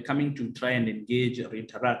when they're coming to try and engage or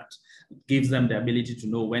interact, it gives them the ability to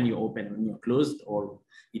know when you're open, when you're closed, or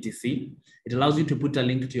etc. It allows you to put a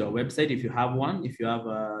link to your website if you have one. If you have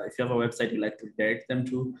a website you like to direct them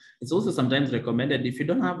to. It's also sometimes recommended, if you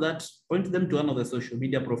don't have that, point them to one of the social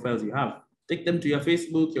media profiles you have. Take them to your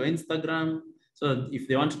Facebook, your Instagram, so that if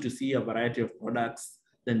they want to see a variety of products,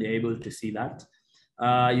 then they're able to see that.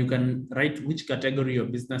 You can write which category your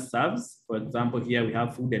business serves. For example, here we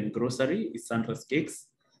have food and grocery, it's Sandra's Cakes.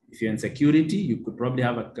 If you're in security, you could probably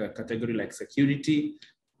have a category like security.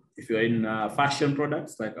 If you're in fashion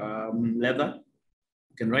products like leather,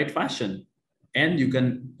 you can write fashion. And you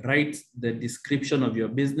can write the description of your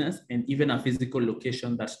business and even a physical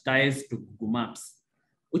location that ties to Google Maps,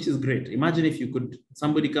 which is great. Imagine if you could,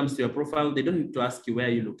 somebody comes to your profile, they don't need to ask you where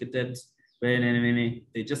you're located.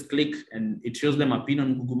 They just click and it shows them a pin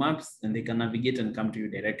on Google Maps and they can navigate and come to you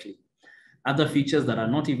directly. Other features that are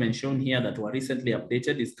not even shown here that were recently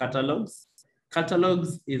updated is catalogs.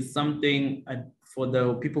 Catalogs is something for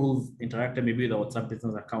the people who've interacted maybe with a WhatsApp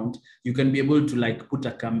business account. You can be able to like put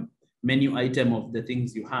a menu item of the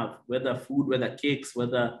things you have, whether food, whether cakes,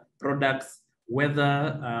 whether products,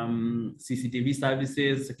 whether CCTV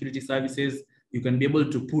services, security services. You can be able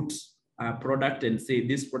to put a product and say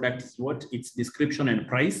this product is what, its description and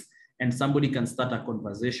price, and somebody can start a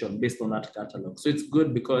conversation based on that catalog. So it's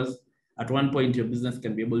good because at one point your business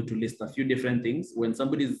can be able to list a few different things. When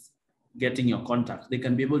somebody's getting your contact, they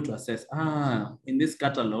can be able to assess, in this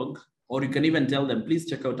catalog, or you can even tell them, please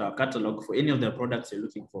check out our catalog for any of the products you're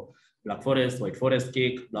looking for. Black Forest, White Forest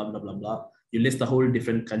cake, blah, blah, blah, blah. You list a whole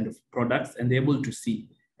different kind of products and they're able to see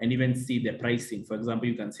and even see the pricing. For example,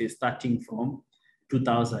 you can say starting from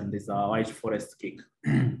 2,000 is a White Forest cake,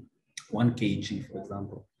 1 kg, for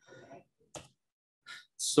example.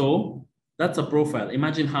 So that's a profile.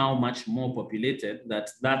 Imagine how much more populated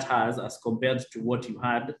that has as compared to what you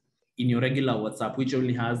had in your regular WhatsApp, which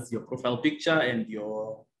only has your profile picture and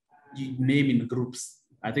your name in groups.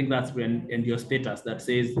 I think that's when, and your status that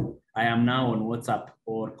says, I am now on WhatsApp,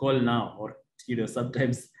 or call now, or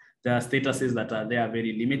sometimes there are statuses that are there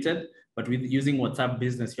very limited, but with using WhatsApp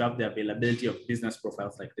Business, you have the availability of business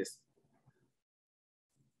profiles like this.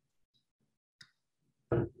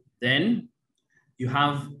 Then you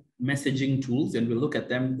have messaging tools, and we'll look at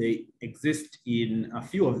them. They exist in a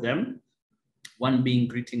few of them, one being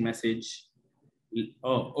greeting message.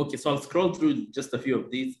 Oh, okay, so I'll scroll through just a few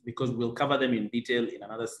of these because we'll cover them in detail in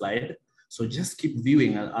another slide. So just keep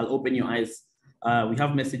viewing, I'll open your eyes. We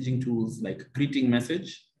have messaging tools like greeting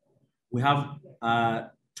message. We have a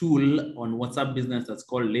tool on WhatsApp Business that's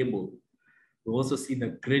called Label. We also see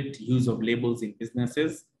the great use of labels in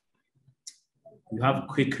businesses. You have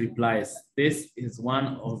quick replies. This is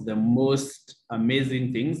one of the most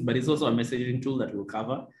amazing things, but it's also a messaging tool that we'll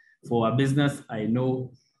cover. For a business, I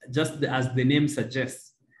know, just as the name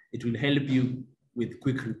suggests, it will help you with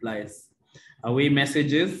quick replies. Away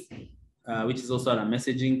messages, which is also a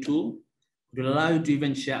messaging tool, it will allow you to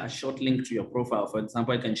even share a short link to your profile. For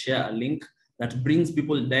example, I can share a link that brings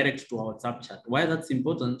people direct to our WhatsApp chat. Why that's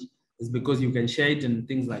important is because you can share it in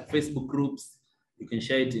things like Facebook groups. You can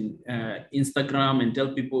share it in Instagram and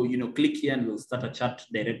tell people, click here and we'll start a chat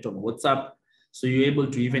direct on WhatsApp. So you're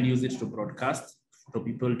able to even use it to broadcast for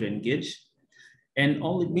people to engage. And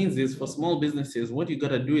all it means is for small businesses, what you got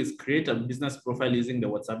to do is create a business profile using the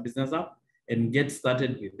WhatsApp Business app and get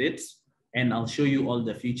started with it. And I'll show you all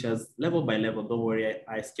the features level by level. Don't worry,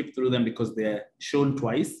 I skipped through them because they're shown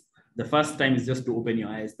twice. The first time is just to open your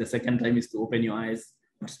eyes. The second time is to open your eyes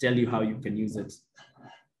to tell you how you can use it.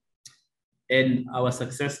 And our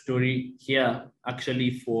success story here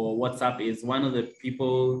actually for WhatsApp is one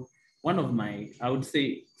of my, I would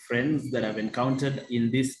say, friends that I've encountered in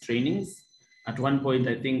these trainings. At one point,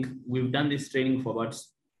 I think we've done this training for about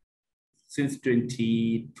since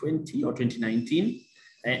 2020 or 2019,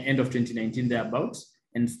 end of 2019 thereabouts.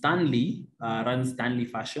 And Stanley runs Stanley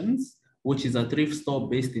Fashions, which is a thrift store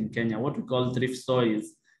based in Kenya. What we call thrift store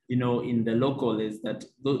is, you know, in the local is that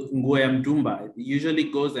Nguo Mtumba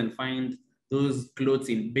usually goes and find those clothes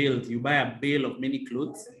in bales. You buy a bale of many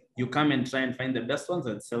clothes, you come and try and find the best ones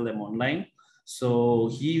and sell them online. So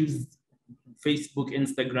he used Facebook,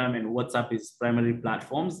 Instagram, and WhatsApp as primary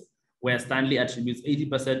platforms, where Stanley attributes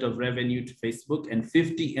 80% of revenue to Facebook and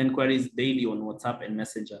 50 inquiries daily on WhatsApp and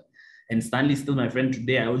Messenger. And Stanley's still my friend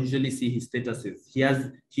today. I usually see his statuses.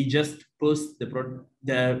 He just posts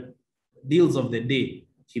the deals of the day.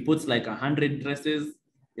 He puts like 100 dresses.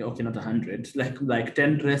 Yeah, okay, not 100, like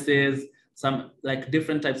 10 dresses, some like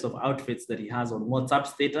different types of outfits that he has on WhatsApp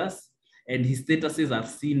status. And his statuses are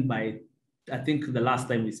seen by, I think the last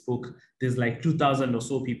time we spoke, there's like 2,000 or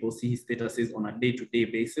so people see his statuses on a day-to-day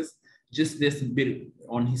basis. Just this bit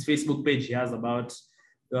on his Facebook page, he has about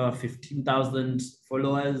 15,000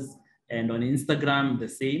 followers. And on Instagram, the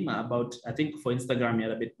same, about, I think for Instagram, he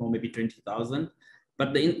had a bit more, maybe 20,000.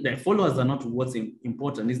 But the followers are not what's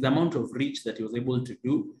important. It's the amount of reach that he was able to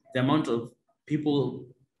do, the amount of people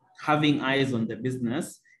having eyes on the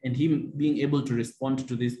business, and him being able to respond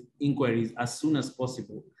to these inquiries as soon as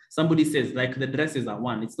possible. Somebody says, like, the dresses are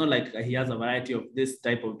one. It's not like he has a variety of this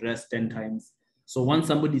type of dress 10 times. So once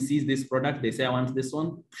somebody sees this product, they say, I want this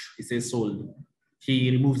one, he says sold.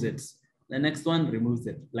 He removes it. The next one removes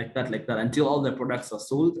it, like that, until all the products are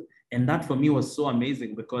sold. And that for me was so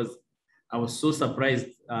amazing, because I was so surprised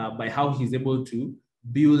by how he's able to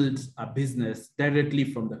build a business directly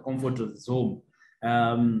from the comfort of his home.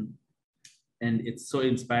 And it's so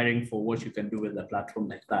inspiring for what you can do with a platform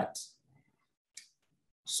like that.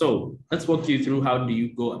 So let's walk you through how do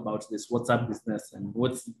you go about this WhatsApp business and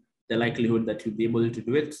what's the likelihood that you'll be able to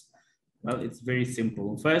do it. Well, it's very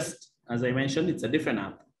simple. First, as I mentioned, it's a different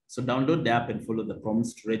app. So download the app and follow the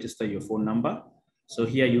prompts to register your phone number. So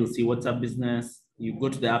here you'll see WhatsApp Business. You go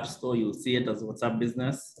to the App Store, you'll see it as WhatsApp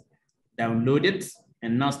Business. Download it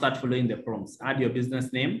and now start following the prompts. Add your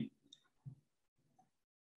business name.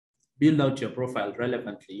 Build out your profile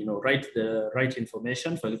relevantly, you know, write the right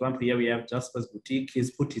information. For example, here we have Jasper's Boutique.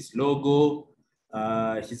 He's put his logo,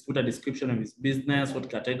 he's put a description of his business, what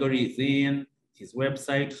category he's in, his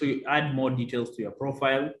website. So you add more details to your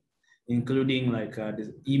profile, including like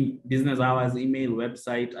business hours, email,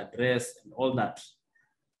 website, address, and all that.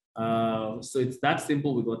 So it's that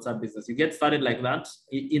simple with WhatsApp Business. You get started like that.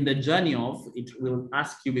 In the journey of, it will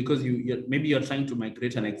ask you, because maybe you're trying to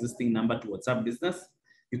migrate an existing number to WhatsApp Business,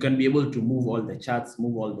 you can be able to move all the chats,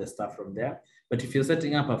 move all the stuff from there. But if you're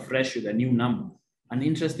setting up afresh with a new number, an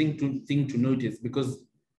interesting thing to note is, because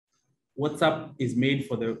WhatsApp is made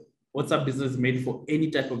for WhatsApp Business is made for any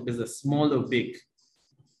type of business, small or big.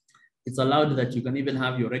 It's allowed that you can even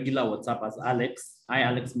have your regular WhatsApp as Alex. Hi,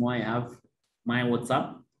 Alex Moy, I have my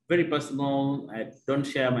WhatsApp. Very personal. I don't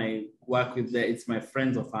share my work with it's my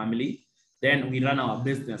friends or family. Then we run our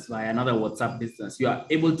business via another WhatsApp Business. You are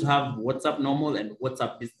able to have WhatsApp normal and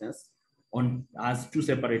WhatsApp Business as two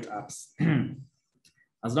separate apps.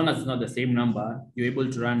 As long as it's not the same number, you're able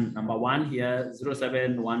to run number one here,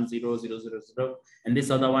 07100000, and this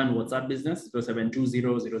other one, WhatsApp Business,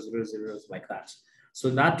 07200000, like that. So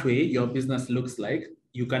that way, your business looks like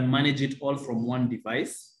you can manage it all from one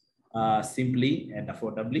device, simply and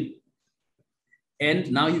affordably.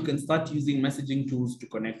 And now you can start using messaging tools to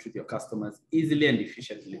connect with your customers easily and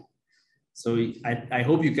efficiently. So I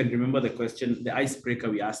hope you can remember the question, the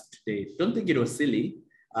icebreaker we asked today. Don't think it was silly.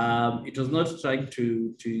 It was not trying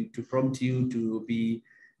to prompt you to be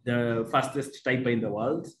the fastest typer in the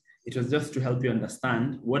world. It was just to help you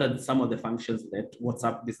understand what are some of the functions that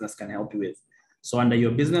WhatsApp Business can help you with. So under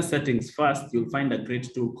your business settings first, you'll find a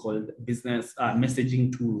great tool called business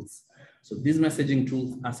messaging tools. So these messaging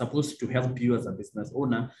tools are supposed to help you as a business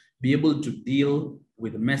owner be able to deal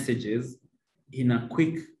with messages in a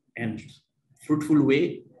quick and fruitful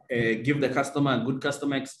way, give the customer a good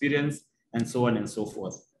customer experience, and so on and so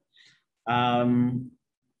forth.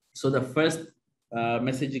 So the first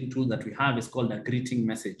messaging tool that we have is called a greeting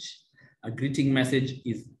message. A greeting message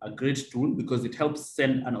is a great tool because it helps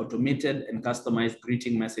send an automated and customized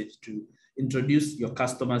greeting message to introduce your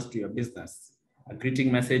customers to your business. A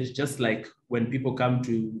greeting message, just like when people come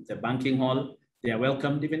to the banking hall, they are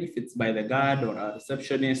welcomed, even if it's by the guard or a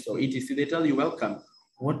receptionist or etc. They tell you, welcome.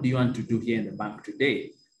 What do you want to do here in the bank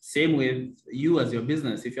today? Same with you as your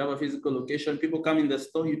business. If you have a physical location, people come in the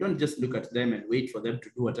store, you don't just look at them and wait for them to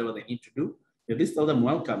do whatever they need to do. You just tell them,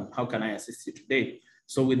 welcome, how can I assist you today?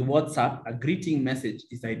 So with WhatsApp, a greeting message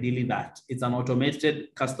is ideally that. It's an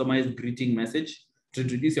automated, customized greeting message to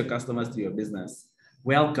introduce your customers to your business.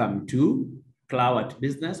 Welcome to Cloud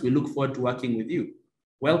Business. We look forward to working with you.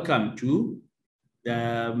 Welcome to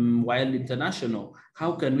Wild International.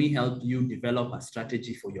 How can we help you develop a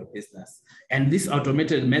strategy for your business? And this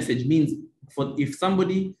automated message means if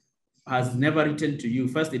somebody has never written to you,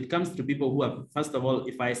 first it comes to people who have, first of all,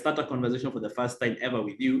 if I start a conversation for the first time ever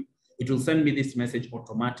with you, it will send me this message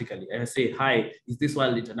automatically. I say, hi, is this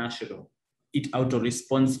Wild International? It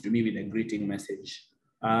auto-responds to me with a greeting message.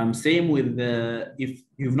 Same with if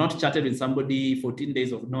you've not chatted with somebody 14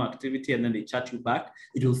 days of no activity and then they chat you back,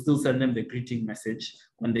 it will still send them the greeting message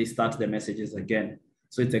when they start the messages again.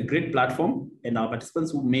 So it's a great platform, and our participants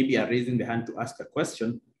who maybe are raising their hand to ask a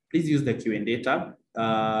question, please use the Q&A tab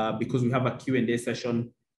because we have a Q&A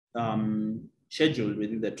session scheduled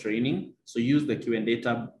within the training. So use the Q&A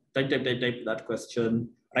tab, type that question,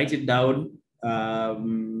 write it down,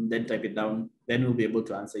 then type it down. Then we'll be able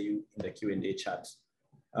to answer you in the Q&A chat.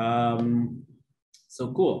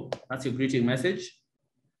 So cool, that's your greeting message.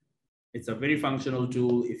 It's a very functional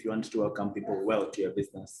tool if you want to welcome people well to your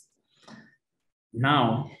business.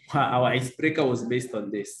 Now, our icebreaker was based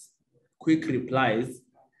on this. Quick Replies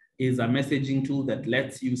is a messaging tool that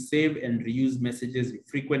lets you save and reuse messages you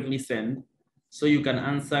frequently send so you can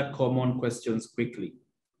answer common questions quickly.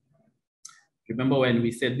 Remember when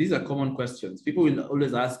we said these are common questions, people will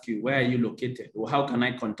always ask you, where are you located? Or how can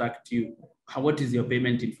I contact you? What is your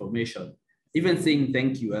payment information? Even saying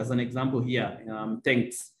thank you, as an example here,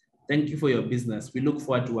 thanks. Thank you for your business. We look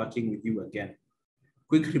forward to working with you again.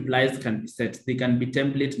 Quick replies can be set. They can be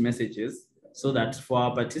template messages so that for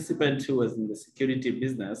our participant who was in the security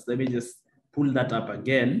business, let me just pull that up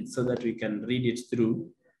again so that we can read it through.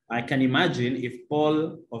 I can imagine if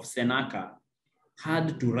Paul of Seneca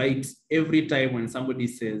had to write every time when somebody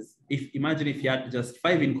says, imagine if you had just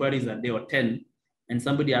 5 inquiries a day or 10, and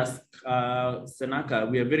somebody asks, Seneca,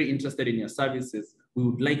 we are very interested in your services. We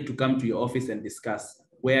would like to come to your office and discuss.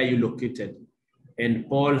 Where are you located? And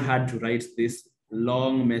Paul had to write this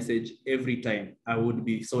long message every time. I would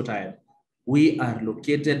be so tired. We are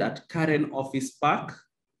located at Karen Office Park,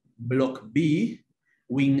 Block B,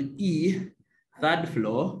 Wing E, 3rd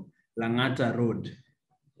floor, Langata Road.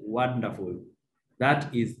 Wonderful.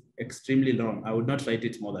 That is extremely long. I would not write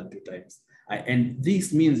it more than 2 times. And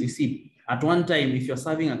this means, you see, at one time, if you're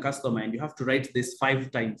serving a customer and you have to write this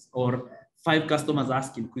 5 times or 5 customers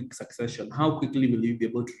ask in quick succession, how quickly will you be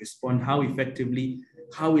able to respond? How effectively?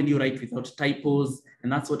 How will you write without typos?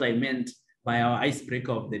 And that's what I meant by our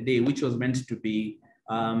icebreaker of the day, which was meant to be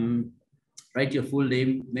write your full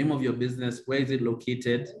name, name of your business, where is it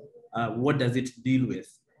located, what does it deal with?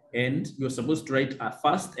 And you're supposed to write a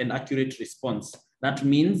fast and accurate response. That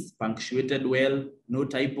means punctuated well, no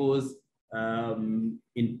typos,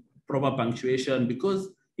 in proper punctuation, because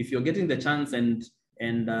if you're getting the chance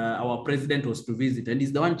and our president was to visit and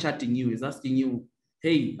he's the one chatting you, he's asking you,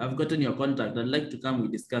 hey, I've gotten your contact, I'd like to come, we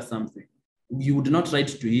discuss something. You would not write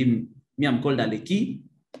to him, me, I'm called Aleki,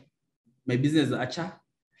 my business is Acha,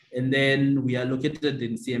 and then we are located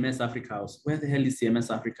in CMS Africa House. Where the hell is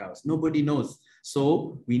CMS Africa House? Nobody knows.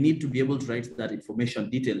 So we need to be able to write that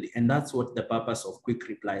information detailedly. And that's what the purpose of quick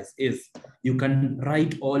replies is. You can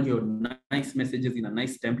write all your nice messages in a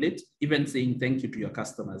nice template, even saying thank you to your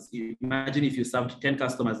customers. Imagine if you served 10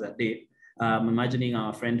 customers a day. Imagining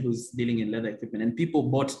our friend who's dealing in leather equipment and people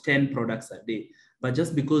bought 10 products a day. But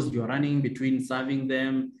just because you're running between serving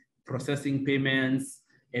them, processing payments,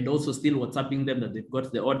 and also still WhatsApping them that they've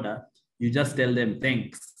got the order, you just tell them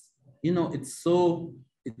thanks. You know, it's so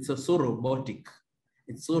robotic.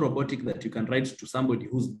 It's so robotic that you can write to somebody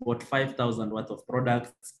who's bought 5,000 worth of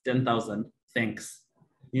products, 10,000, thanks.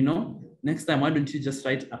 You know, next time, why don't you just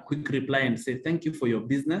write a quick reply and say, thank you for your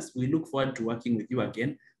business. We look forward to working with you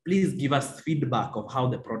again. Please give us feedback of how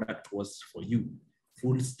the product was for you,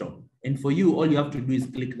 full stop. And for you, all you have to do is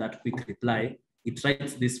click that quick reply. It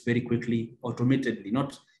writes this very quickly, automatedly,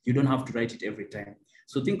 you don't have to write it every time.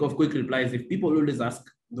 So think of quick replies. If people always ask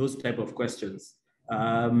those type of questions, where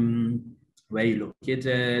are you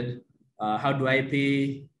located? How do I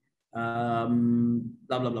pay? Blah,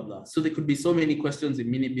 blah, blah, blah. So there could be so many questions in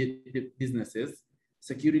many businesses.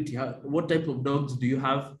 Security, what type of dogs do you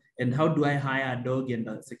have? And how do I hire a dog and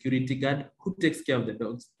a security guard? Who takes care of the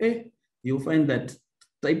dogs? You'll find that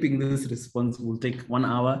typing this response will take 1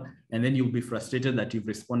 hour, and then you'll be frustrated that you've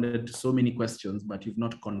responded to so many questions, but you've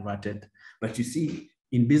not converted. But you see,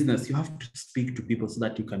 in business, you have to speak to people so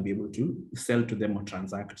that you can be able to sell to them or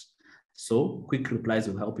transact. So quick replies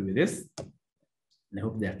will help you with this. And I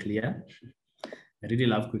hope they're clear. I really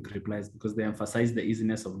love quick replies because they emphasize the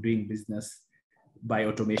easiness of doing business by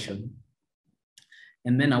automation.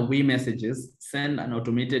 And then away messages, send an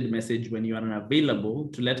automated message when you are unavailable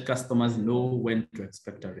to let customers know when to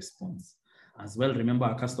expect a response. As well, remember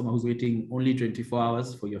a customer who's waiting only 24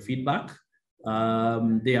 hours for your feedback.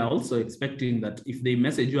 They are also expecting that if they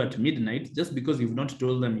message you at midnight, just because you've not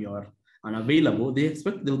told them you're unavailable, they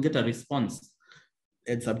expect they'll get a response.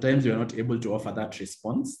 And sometimes you're not able to offer that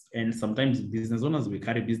response. And sometimes business owners will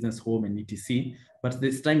carry business home and etc. But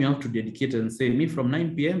this time you have to dedicate and say, me from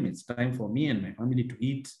 9 p.m., it's time for me and my family to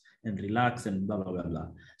eat and relax and blah, blah, blah, blah.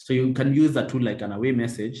 So you can use a tool like an away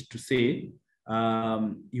message to say,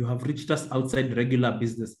 you have reached us outside regular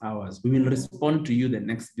business hours. We will respond to you the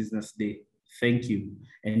next business day. Thank you.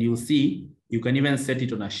 And you'll see, you can even set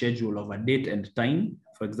it on a schedule of a date and time.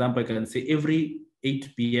 For example, I can say every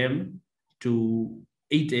 8 p.m. to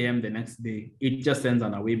 8 a.m. the next day, it just sends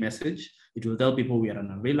an away message. It will tell people we are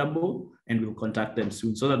unavailable and we'll contact them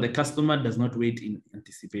soon so that the customer does not wait in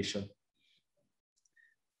anticipation.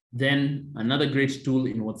 Then another great tool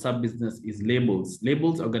in WhatsApp Business is labels.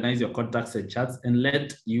 Labels organize your contacts and chats and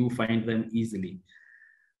let you find them easily.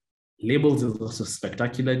 Labels is also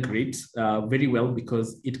spectacular, great, very well,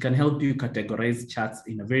 because it can help you categorize chats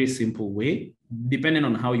in a very simple way, depending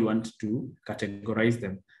on how you want to categorize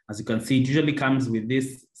them. As you can see, it usually comes with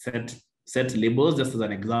this set labels, just as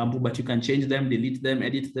an example, but you can change them, delete them,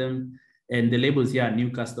 edit them. And the labels here are new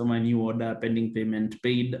customer, new order, pending payment,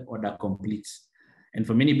 paid, order complete. And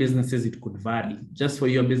for many businesses, it could vary. Just for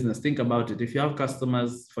your business, think about it. If you have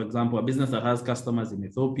customers, for example, a business that has customers in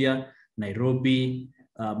Ethiopia, Nairobi,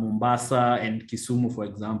 Mombasa, and Kisumu, for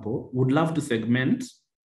example, would love to segment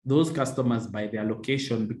those customers by their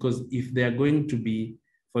location, because if they're going to be,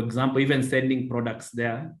 for example, even sending products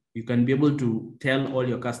there, you can be able to tell all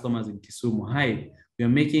your customers in Kisumu, hi, we are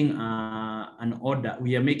making an order.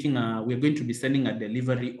 We are going to be sending a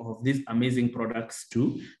delivery of these amazing products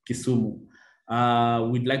to Kisumu.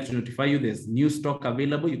 We'd like to notify you there's new stock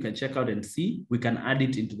available. You can check out and see. We can add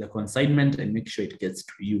it into the consignment and make sure it gets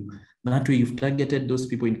to you. That way you've targeted those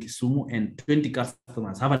people in Kisumu, and 20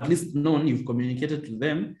 customers have at least known you've communicated to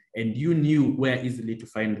them and you knew where easily to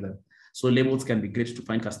find them. So labels can be great to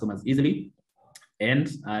find customers easily. And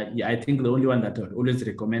yeah, I think the only one that I would always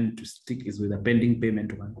recommend to stick is with a pending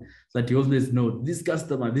payment one, so that you always know this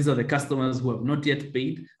customer, these are the customers who have not yet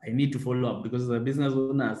paid. I need to follow up, because as a business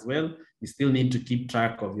owner as well, you still need to keep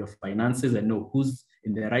track of your finances and know who's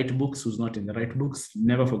in the right books, who's not in the right books.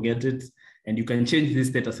 Never forget it. And you can change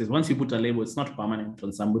these statuses. Once you put a label, it's not permanent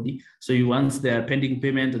on somebody. So once they're pending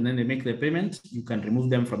payment and then they make the payment, you can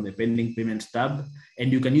remove them from the pending payment tab.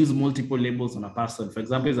 And you can use multiple labels on a person. For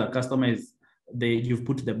example, if a customer is, you've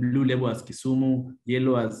put the blue label as Kisumu,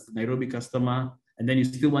 yellow as Nairobi customer, and then you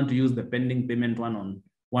still want to use the pending payment one on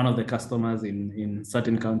one of the customers in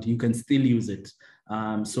certain county, you can still use it.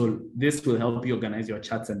 So this will help you organize your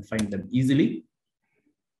chats and find them easily.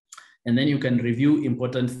 And then you can review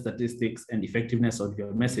important statistics and effectiveness of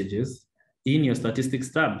your messages in your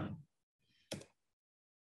statistics tab.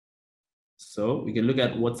 So we can look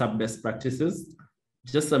at WhatsApp best practices.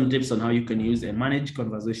 Just some tips on how you can use and manage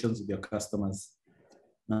conversations with your customers.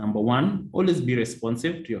 Number one, always be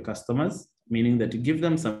responsive to your customers, meaning that you give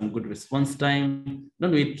them some good response time.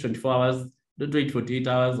 Don't wait 24 hours, don't wait 48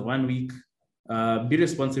 hours, 1 week. Be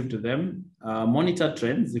responsive to them. Monitor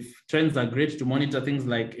trends. If trends are great to monitor things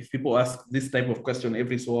like if people ask this type of question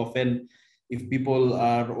every so often, if people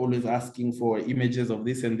are always asking for images of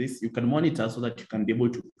this and this, you can monitor so that you can be able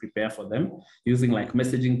to prepare for them using like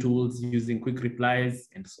messaging tools, using quick replies,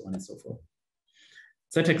 and so on and so forth.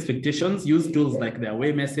 Set expectations. Use tools like the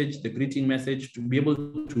away message, the greeting message, to be able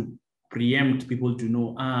to preempt people to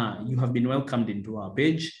know, you have been welcomed into our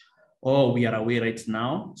page, or we are away right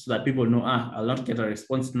now, so that people know, I'll not get a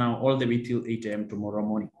response now all the way till 8 a.m. tomorrow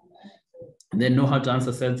morning. And then know how to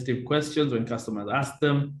answer sensitive questions when customers ask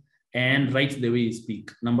them, and write the way you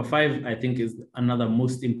speak. Number 5, I think, is another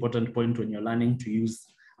most important point when you're learning to use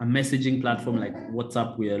a messaging platform like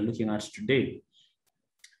WhatsApp we are looking at today.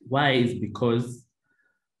 Why? Is because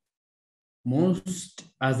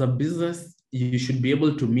as a business, you should be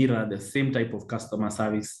able to mirror the same type of customer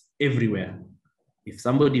service everywhere. If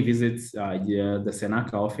somebody visits the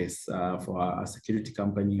Senaka office for a security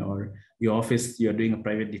company, or your office, you're doing a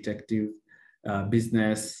private detective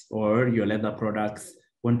business, or your leather products,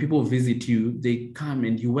 when people visit you, they come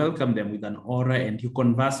and you welcome them with an aura and you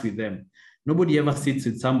converse with them. Nobody ever sits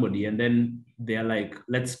with somebody and then they're like,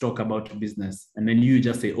 let's talk about business. And then you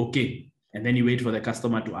just say, okay. And then you wait for the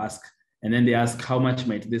customer to ask. And then they ask, how much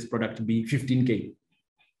might this product be? 15K.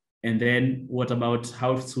 And then what about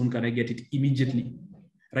how soon can I get it immediately?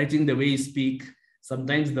 Writing the way you speak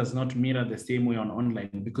sometimes does not mirror the same way on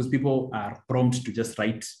online because people are prompt to just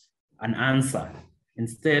write an answer.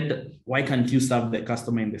 Instead, why can't you serve the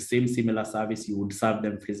customer in the same similar service you would serve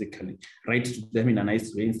them physically? Write to them in a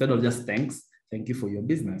nice way instead of just thanks, thank you for your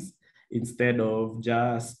business. Instead of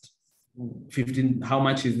just 15, how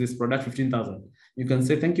much is this product? 15,000. You can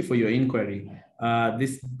say, thank you for your inquiry.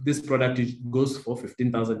 This product goes for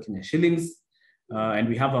 15,000 Kenya shillings. And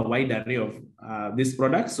we have a wide array of this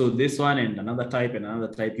product. So this one and another type and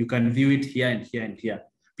another type, you can view it here and here and here.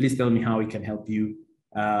 Please tell me how we can help you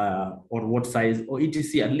or what size or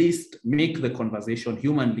etc. At least make the conversation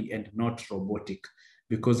humanly and not robotic,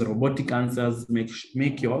 because robotic answers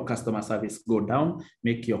make your customer service go down,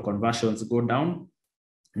 make your conversions go down.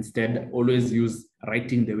 Instead, always use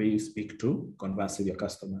writing the way you speak to converse with your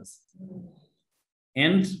customers.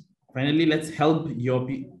 And finally, let's help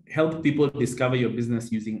people discover your business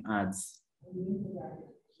using ads.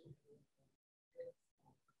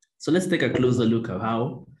 So let's take a closer look at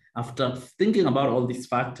how, after thinking about all these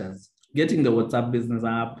factors, getting the WhatsApp business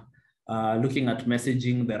app, looking at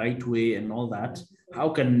messaging the right way and all that, how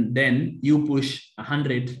can then you push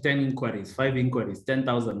 100, 10 inquiries, 5 inquiries,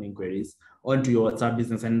 10,000 inquiries onto your WhatsApp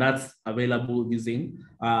business? And that's available using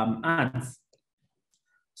ads.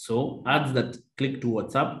 So ads that click to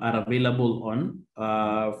WhatsApp are available on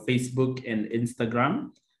Facebook and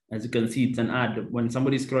Instagram. As you can see, it's an ad. When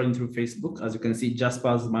somebody's scrolling through Facebook, as you can see,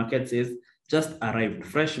 Jasper's Market says, just arrived,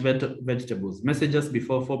 fresh vegetables, messages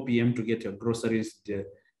before 4 p.m. to get your groceries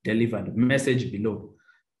delivered, message below.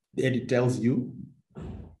 Then it tells you,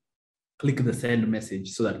 click the send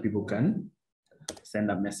message so that people can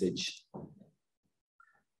send a message.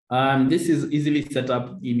 This is easily set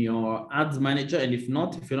up in your ads manager. And if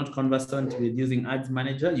you're not conversant with using ads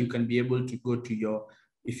manager, you can be able to go to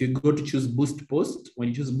if you go to choose boost post, when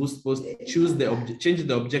you choose boost post, change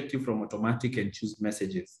the objective from automatic and choose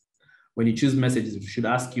messages. When you choose messages, it should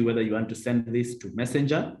ask you whether you want to send this to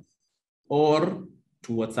Messenger or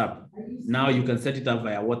to WhatsApp. Now you can set it up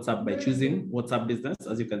via WhatsApp by choosing WhatsApp business.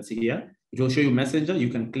 As you can see here, it will show you Messenger. You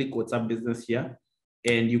can click WhatsApp business here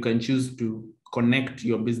and you can choose to connect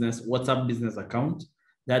your WhatsApp business account.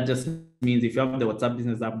 That just means if you have the WhatsApp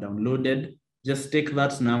business app downloaded, just take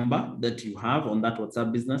that number that you have on that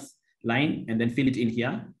WhatsApp business line and then fill it in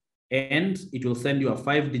here. And it will send you a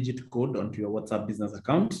 5-digit code onto your WhatsApp business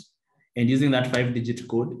account. And using that 5-digit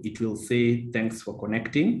code, it will say, thanks for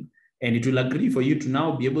connecting. And it will agree for you to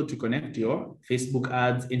now be able to connect your Facebook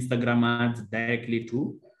ads, Instagram ads directly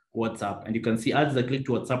to WhatsApp. And you can see ads that click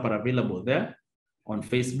to WhatsApp are available there on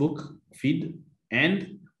Facebook feed.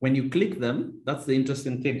 And when you click them, that's the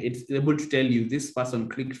interesting thing. It's able to tell you this person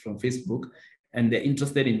clicked from Facebook and they're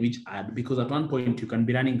interested in which ad, because at one point you can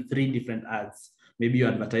be running 3 different ads. Maybe you're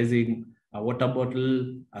advertising a water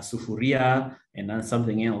bottle, a sufuria, and then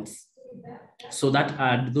something else. So that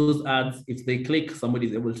ad, those ads, if they click, somebody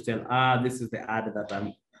is able to tell, this is the ad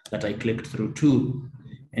that I clicked through too.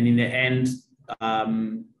 And in the end,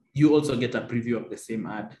 you also get a preview of the same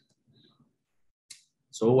ad.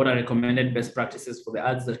 So what are recommended best practices for the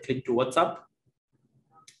ads that click to WhatsApp?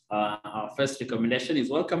 Our first recommendation is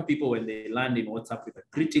welcome people when they land in WhatsApp with a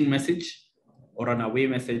greeting message or an away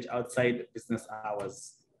message outside business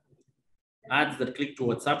hours. Ads that click to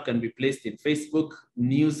WhatsApp can be placed in Facebook,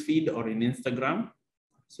 newsfeed, or in Instagram.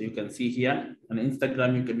 So you can see here on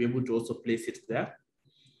Instagram, you can be able to also place it there.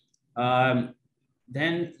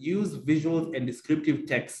 Then use visuals and descriptive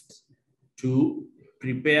text to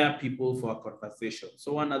prepare people for a conversation.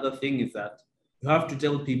 So one other thing is that you have to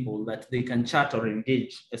tell people that they can chat or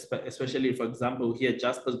engage, especially, for example, here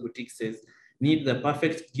Jasper's Boutique says, need the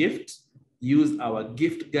perfect gift, use our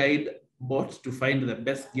gift guide bot to find the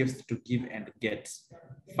best gifts to give and get.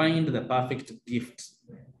 Find the perfect gift.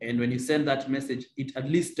 And when you send that message, it at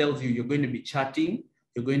least tells you you're going to be chatting,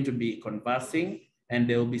 you're going to be conversing, and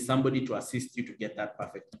there will be somebody to assist you to get that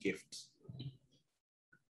perfect gift.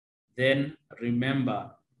 Then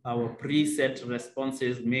remember, our preset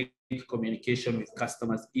responses make communication with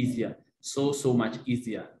customers easier, so much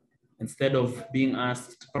easier. Instead of being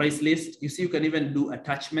asked price list, you see, you can even do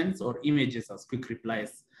attachments or images as quick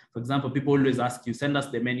replies. For example, people always ask you, send us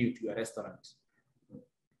the menu to your restaurant.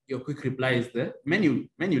 Your quick reply is the menu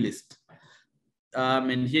list.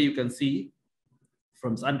 And here you can see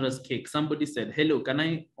from Sandra's Cake, somebody said, hello, can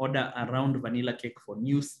I order a round vanilla cake for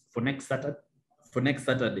next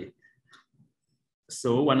Saturday?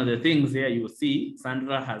 So one of the things here you will see,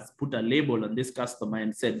 Sandra has put a label on this customer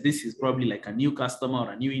and said, this is probably like a new customer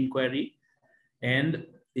or a new inquiry. And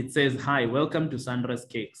it says, hi, welcome to Sandra's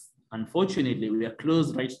Cakes. Unfortunately, we are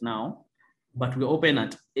closed right now, but we're open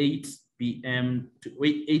at 8 p.m. to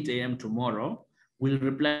 8 a.m. tomorrow. We'll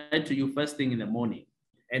reply to you first thing in the morning.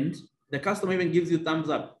 And the customer even gives you thumbs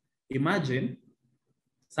up. Imagine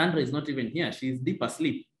Sandra is not even here. She's deep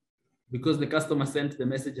asleep because the customer sent the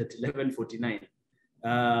message at 11:49.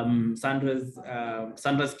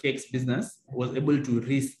 Sandra's Cakes business was able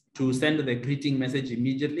to send the greeting message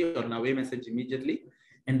immediately or an away message immediately.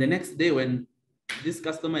 And the next day when this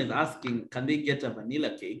customer is asking, can they get a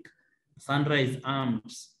vanilla cake? Sandra is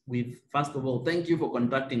armed with, first of all, thank you for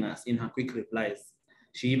contacting us in her quick replies.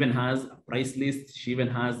 She even has a price list. She even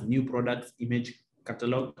has new products, image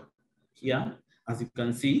catalog here. As you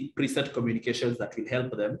can see, preset communications that will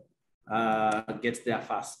help them get there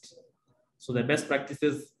fast. So the best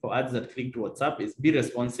practices for ads that click to WhatsApp is be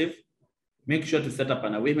responsive. Make sure to set up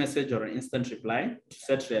an away message or an instant reply to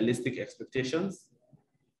set realistic expectations.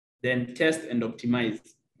 Then test and optimize.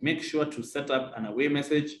 Make sure to set up an away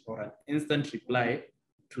message or an instant reply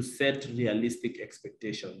to set realistic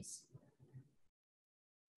expectations.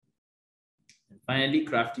 And finally,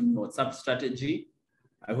 crafting WhatsApp strategy.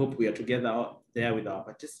 I hope we are together out there with our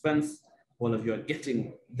participants. All of you are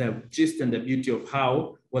getting the gist and the beauty of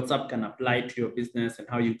how WhatsApp can apply to your business and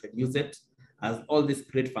how you can use it, as all these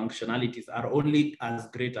great functionalities are only as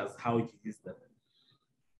great as how you use them.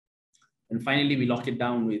 And finally, we lock it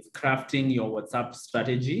down with crafting your WhatsApp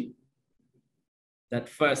strategy. That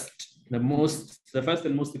first, the first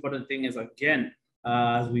and most important thing is, again,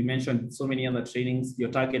 as we mentioned in so many other trainings, your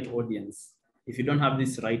target audience. If you don't have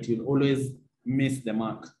this right, you'll always miss the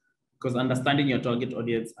mark, because understanding your target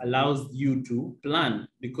audience allows you to plan,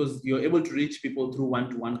 because you're able to reach people through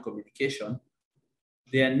one-to-one communication.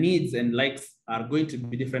 Their needs and likes are going to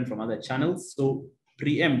be different from other channels. So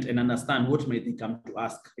preempt and understand what might they come to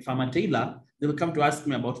ask. If I'm a tailor, they will come to ask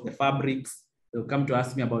me about the fabrics. They'll come to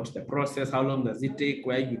ask me about the process. How long does it take?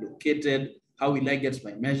 Where are you located? How will I get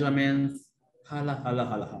my measurements?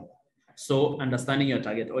 Hala. So understanding your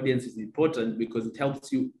target audience is important because it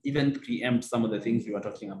helps you even preempt some of the things you are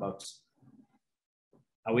talking about.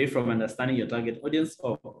 Away from understanding your target audience,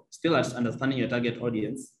 or still understanding your target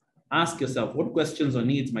audience, ask yourself, what questions or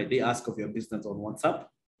needs might they ask of your business on WhatsApp?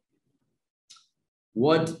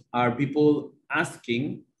 What are people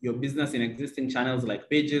asking your business in existing channels like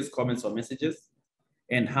pages, comments, or messages?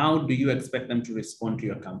 And how do you expect them to respond to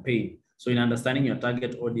your campaign? So in understanding your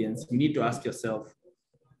target audience, you need to ask yourself,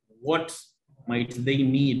 what might they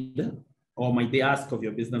need or might they ask of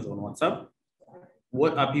your business on WhatsApp?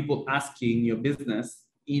 What are people asking your business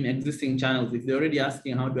in existing channels? If they're already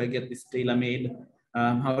asking, how do I get this tailor-made?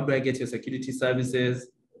 How do I get your security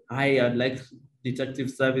services? I'd like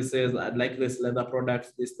detective services. I'd like this leather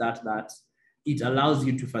products, this, that. It allows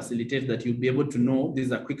you to facilitate that. You'll be able to know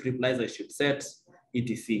these are quick replies I should set,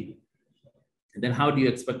 etc. And then how do you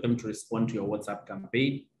expect them to respond to your WhatsApp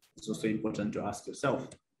campaign? It's also important to ask yourself.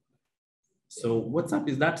 So WhatsApp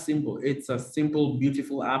is that simple. It's a simple,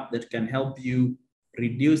 beautiful app that can help you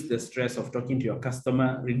reduce the stress of talking to your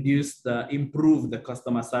customer, improve the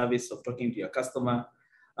customer service of talking to your customer,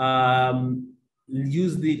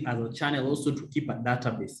 use it as a channel also to keep a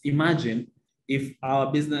database. Imagine if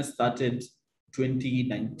our business started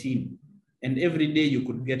 2019 and every day you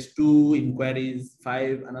could get 2 inquiries,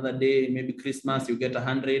 5, another day, maybe Christmas, you get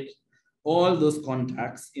 100. All those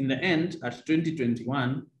contacts in the end at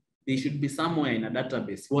 2021, they should be somewhere in a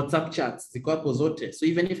database. WhatsApp chats, ziko hapo zote. So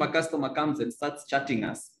even if a customer comes and starts chatting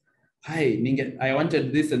us, hi, I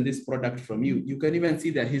wanted this and this product from you, you can even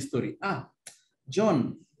see their history.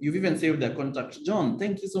 John, you've even saved their contact. John,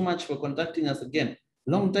 thank you so much for contacting us again.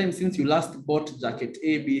 Long time since you last bought jacket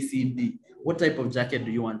A, B, C, D. What type of jacket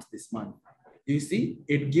do you want this month? You see,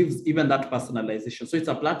 it gives even that personalization. So it's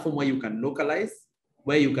a platform where you can localize,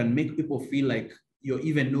 where you can make people feel like you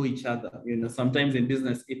even know each other. You know, sometimes in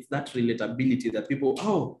business, it's that relatability that people,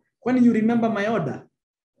 oh, when you remember my order?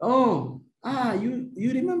 Oh, you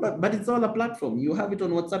remember, but it's all a platform. You have it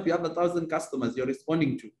on WhatsApp, you have 1,000 customers you're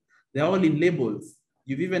responding to. They're all in labels.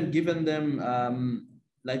 You've even given them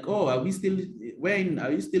like, oh, are you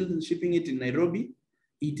still shipping it in Nairobi?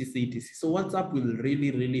 etc. So WhatsApp will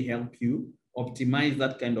really, really help you optimize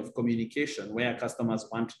that kind of communication where customers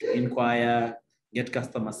want to inquire, get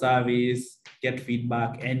customer service, get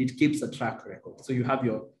feedback, and it keeps a track record. So you have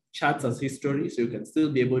your chats as history, so you can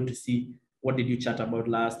still be able to see what did you chat about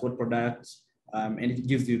last, what product, and it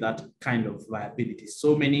gives you that kind of viability.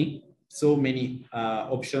 So many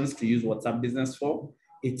options to use WhatsApp Business for.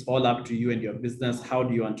 It's all up to you and your business. How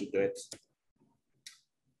do you want to do it?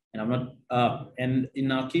 And and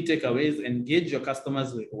in our key takeaways, engage your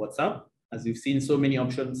customers with WhatsApp, as you've seen so many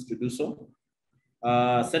options to do so.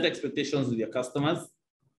 Set expectations with your customers.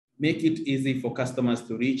 Make it easy for customers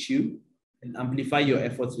to reach you, and amplify your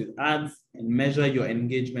efforts with ads, and measure your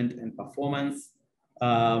engagement and performance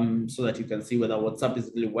so that you can see whether WhatsApp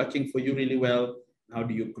is really working for you really well. How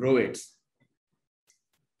do you grow it?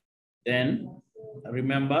 Then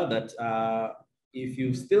remember that if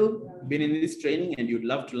you've still been in this training and you'd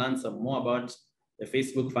love to learn some more about the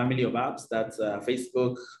Facebook family of apps, that's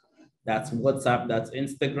Facebook, that's WhatsApp, that's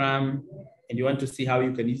Instagram, and you want to see how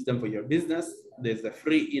you can use them for your business, there's a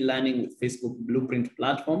free e-learning with Facebook Blueprint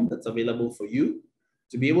platform that's available for you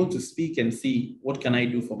to be able to speak and see what can I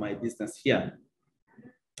do for my business here.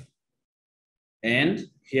 And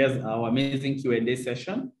here's our amazing Q&A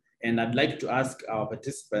session. And I'd like to ask our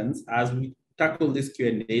participants, as we tackle these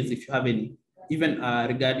Q&As, if you have any, even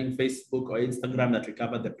regarding Facebook or Instagram that we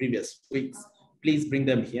covered the previous weeks, please bring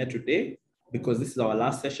them here today, because this is our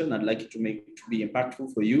last session. I'd like it to be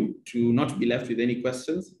impactful for you, to not be left with any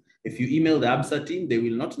questions. If you email the ABSA team, they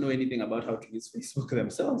will not know anything about how to use Facebook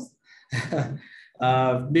themselves.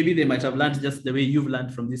 Maybe they might have learned just the way you've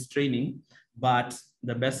learned from this training, but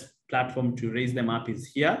the best platform to raise them up is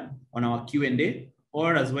here on our Q&A,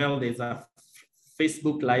 or as well, there's a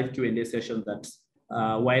Facebook live Q&A session that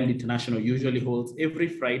Wild International usually holds every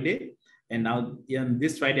Friday. And now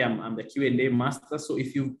this Friday, I'm the Q&A master. So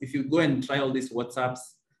if you go and try all these WhatsApps,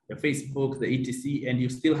 the Facebook, the etc., and you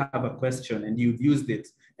still have a question and you've used it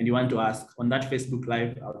and you want to ask on that Facebook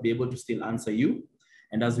live, I'll be able to still answer you.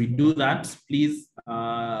 And as we do that, please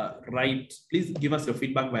please give us your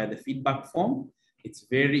feedback via the feedback form. It's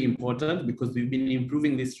very important because we've been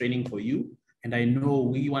improving this training for you. And I know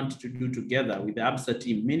we want to do together with the ABSA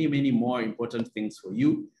team many, many more important things for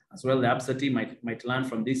you. As well, the ABSA team might learn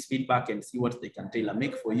from this feedback and see what they can tailor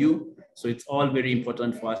make for you. So it's all very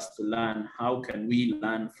important for us to learn. How can we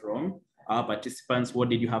learn from our participants? What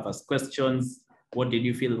did you have as questions? What did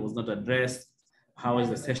you feel was not addressed? How is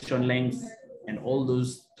the session length? And all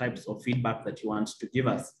those types of feedback that you want to give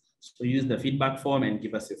us. So use the feedback form and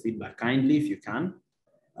give us your feedback kindly if you can.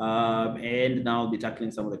 And now I'll be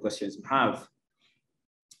tackling some of the questions you have.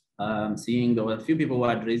 Seeing there were a few people who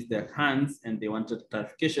had raised their hands and they wanted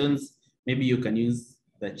clarifications. Maybe you can use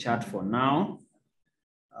the chat for now.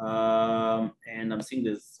 And I'm seeing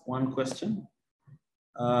there's one question.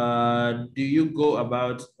 Do you go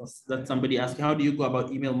about, that somebody asked, how do you go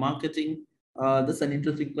about email marketing? That's an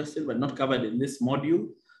interesting question, but not covered in this module.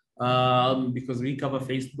 Because we cover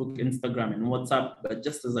Facebook, Instagram, and WhatsApp. But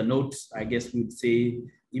just as a note, I guess we'd say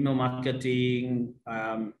email marketing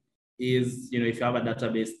is, if you have a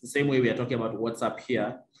database, the same way we are talking about WhatsApp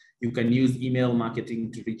here, you can use email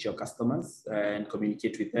marketing to reach your customers and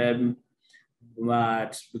communicate with them.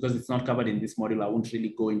 But because it's not covered in this module, I won't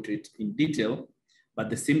really go into it in detail.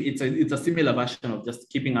 But it's a similar version of just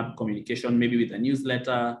keeping up communication, maybe with a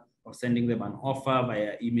newsletter or sending them an offer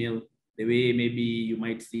via email. The way maybe you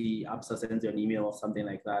might see ABSA sends you an email or something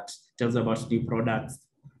like that, tells you about new products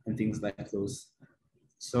and things like those.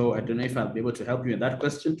 So I don't know if I'll be able to help you in that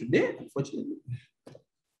question today, unfortunately.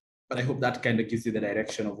 But I hope that kind of gives you the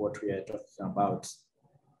direction of what we are talking about.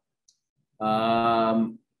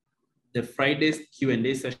 The Friday's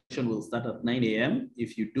Q&A session will start at 9 a.m.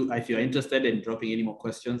 If you're interested in dropping any more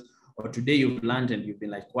questions, or today you've learned and you've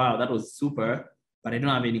been like, wow, that was super, but I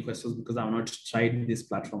don't have any questions because I've not tried this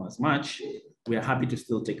platform as much, we are happy to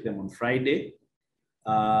still take them on Friday.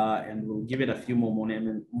 And we'll give it a few more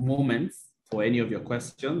moments for any of your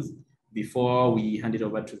questions before we hand it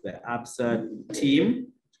over to the ABSA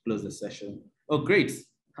team to close the session. Oh, great.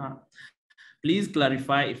 Please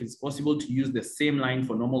clarify if it's possible to use the same line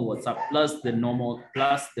for normal WhatsApp plus the normal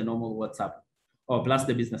WhatsApp, or plus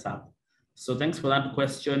the business app. So thanks for that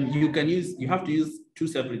question. You have to use two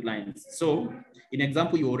separate lines. So in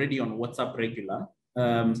example, you're already on WhatsApp regular,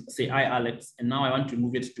 say, hi, Alex, and now I want to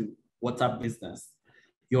move it to WhatsApp business.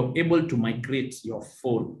 You're able to migrate your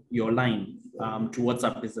phone, your line to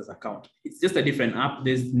WhatsApp business account. It's just a different app.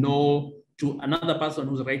 There's no, to another person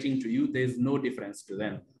who's writing to you, there's no difference to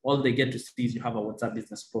them. All they get to see is you have a WhatsApp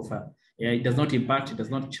business profile. Yeah, it does not impact, it does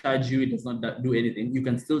not charge you, it does not do anything. You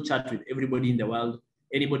can still chat with everybody in the world,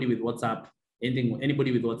 anybody with WhatsApp,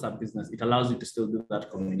 anybody with WhatsApp business. It allows you to still do that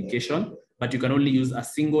communication, but you can only use a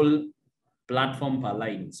single platform per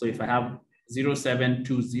line. So if I have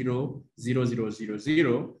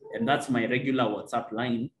 07200000, and that's my regular WhatsApp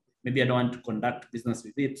line, maybe I don't want to conduct business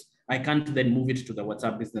with it, I can't then move it to the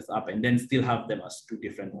WhatsApp business app and then still have them as two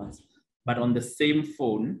different ones. But on the same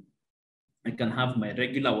phone, I can have my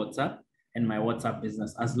regular WhatsApp and my WhatsApp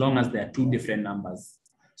business, as long as there are two different numbers.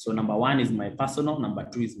 So number one is my personal, number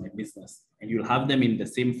two is my business. And you'll have them in the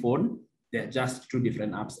same phone, they're just two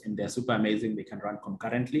different apps and they're super amazing. They can run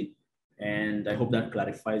concurrently. And I hope that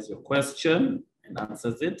clarifies your question and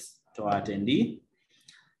answers it to our attendee.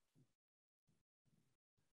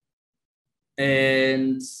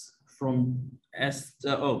 And from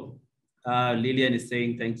Esther, Lillian is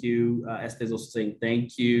saying thank you. Esther is also saying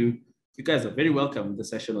thank you. You guys are very welcome. The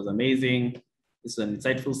session was amazing. This is an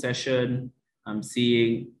insightful session. I'm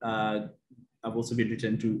seeing, I've also been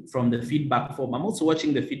written to from the feedback form. I'm also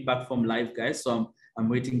watching the feedback form live, guys. So I'm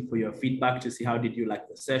waiting for your feedback to see how did you like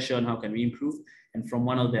the session? How can we improve? And from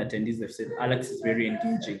one of the attendees, they've said, Alex is very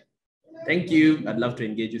engaging. Thank you. I'd love to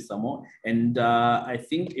engage you some more. And I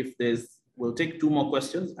think if we'll take 2 more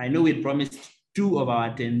questions. I know we promised 2 of our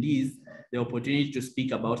attendees the opportunity to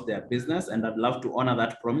speak about their business, and I'd love to honor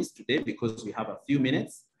that promise today because we have a few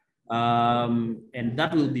minutes. And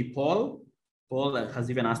that will be Paul. Paul has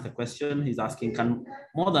even asked a question. He's asking, can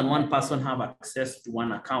more than one person have access to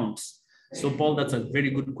one account? So Paul, that's a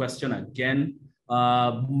very good question again.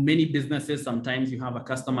 Many businesses, sometimes you have a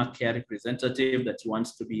customer care representative that you want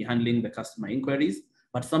to be handling the customer inquiries,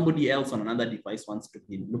 but somebody else on another device wants to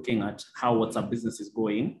be looking at how WhatsApp business is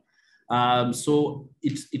going. So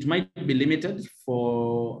it might be limited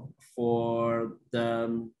for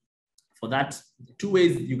that. 2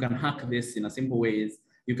 ways you can hack this in a simple way is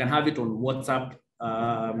you can have it on WhatsApp,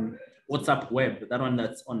 WhatsApp web, that one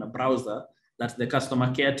that's on a browser that the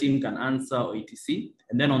customer care team can answer or etc.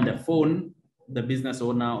 And then on the phone, the business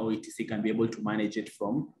owner or etc. can be able to manage it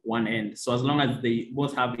from one end. So as long as they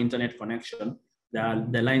both have internet connection,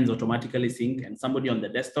 the lines automatically sync and somebody on the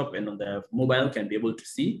desktop and on the mobile can be able to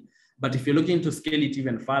see. But if you're looking to scale it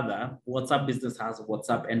even further, WhatsApp Business has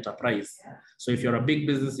WhatsApp Enterprise. So if you're a big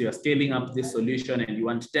business, you're scaling up this solution and you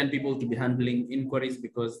want 10 people to be handling inquiries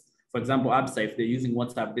because, for example, ABSA, if they're using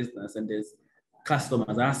WhatsApp Business and there's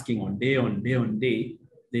customers asking on day,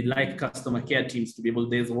 they like customer care teams to be able,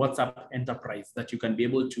 there's WhatsApp Enterprise that you can be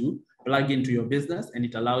able to plug into your business, and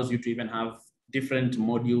it allows you to even have different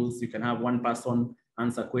modules. You can have one person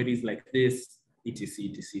answer queries like this,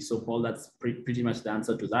 etc. So Paul, that's pretty much the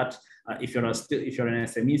answer to that. If you're an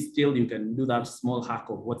SME still, you can do that small hack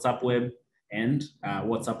of WhatsApp web and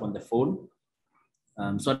WhatsApp on the phone.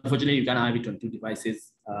 So unfortunately, you can't have it on 2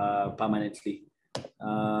 devices permanently.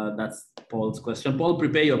 That's Paul's question. Paul,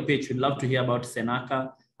 prepare your pitch. We'd love to hear about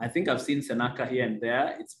Senaka. I think I've seen Senaka here and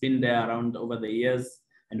there. It's been there around over the years.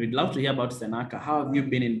 And we'd love to hear about Senaka. How have you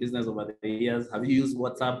been in business over the years? Have you used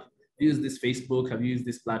WhatsApp? Have you used this Facebook? Have you used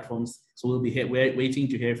these platforms? So we'll be here, we're waiting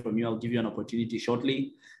to hear from you. I'll give you an opportunity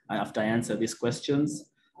shortly after I answer these questions.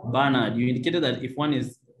 Bernard, you indicated that if one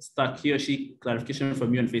is stuck, he or she, clarification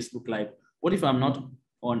from you on Facebook Live. What if I'm not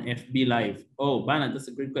on FB Live? Oh, Bernard, that's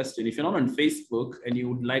a great question. If you're not on Facebook and you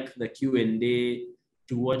would like the Q&A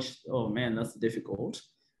to watch, oh man, that's difficult.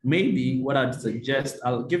 Maybe what I'd suggest,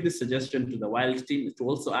 I'll give this suggestion to the Wild team to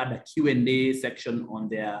also add a Q&A section on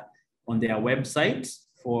their website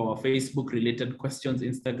for Facebook related questions,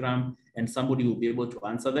 Instagram, and somebody will be able to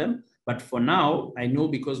answer them. But for now, I know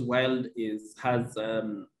because Wild has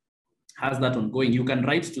that ongoing, you can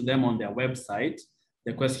write to them on their website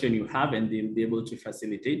the question you have and they'll be able to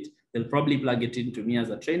facilitate. They'll probably plug it into me as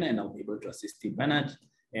a trainer and I'll be able to assist you, Bernard.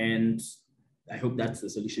 And I hope that's the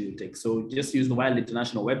solution you take. So just use the Wild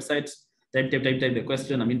International website, type the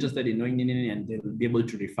question, I'm interested in knowing, and they'll be able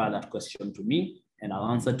to refer that question to me and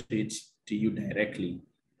I'll answer to you directly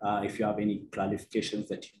if you have any clarifications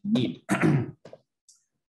that you need.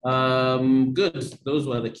 Good, those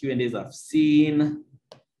were the Q&As I've seen.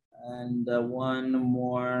 And one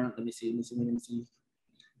more, let me see.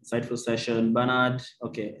 Insightful session, Bernard.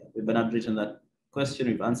 Okay, Bernard written that question,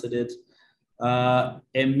 we've answered it.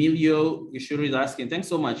 Emilio Ishuru is asking, thanks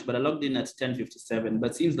so much, but I logged in at 10:57,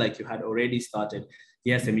 but seems like you had already started.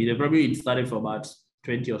 Yes, Emilio, probably it started for about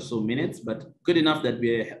 20 or so minutes, but good enough that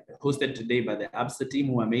we're hosted today by the ABSA team,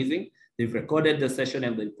 who are amazing. They've recorded the session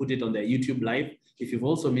and they put it on their YouTube Live. If you've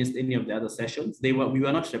also missed any of the other sessions, we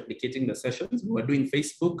were not replicating the sessions. We were doing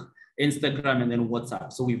Facebook, Instagram, and then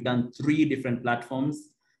WhatsApp. So we've done 3 different platforms.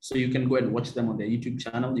 So you can go and watch them on their YouTube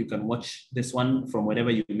channel. You can watch this one from whatever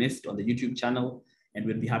you missed on the YouTube channel, and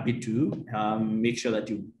we'll be happy to make sure that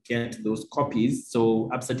you get those copies. So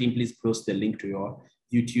ABSA team, please post the link to your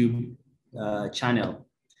YouTube channel.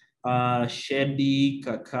 Shedi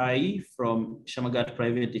Kakai from Shamagat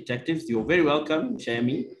Private Detectives. You're very welcome,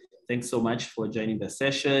 Shemi. Thanks so much for joining the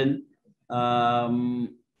session.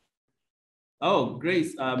 Oh,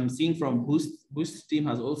 Grace, seeing from Boost team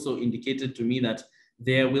has also indicated to me that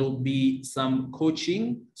there will be some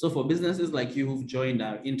coaching. So for businesses like you who've joined,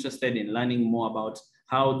 are interested in learning more about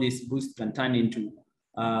how this Boost can turn into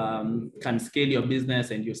can scale your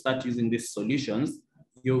business and you start using these solutions,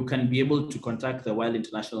 you can be able to contact the WILD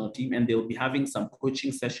International team, and they'll be having some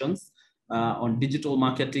coaching sessions on digital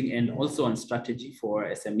marketing and also on strategy for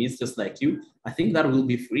SMEs just like you. I think that will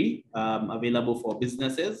be free, available for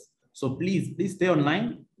businesses. So please stay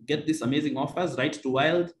online, get these amazing offers, write to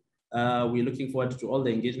WILD. We're looking forward to all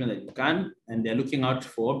the engagement that you can, and they're looking out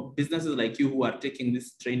for businesses like you who are taking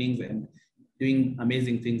these trainings and doing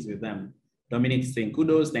amazing things with them. Dominic is saying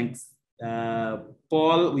kudos, thanks.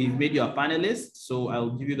 Paul, we've made you a panelist, so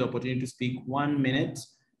I'll give you the opportunity to speak 1 minute.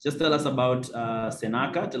 Just tell us about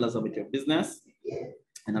Senaka, tell us about your business.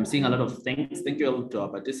 And I'm seeing a lot of things. Thank you all to our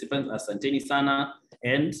participants, Asanteni Sana.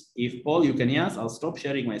 And if Paul, you can hear us, I'll stop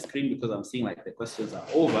sharing my screen because I'm seeing like the questions are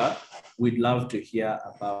over. We'd love to hear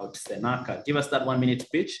about Senaka. Give us that 1 minute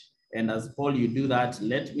pitch. And as Paul, you do that,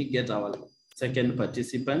 let me get our second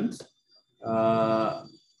participant.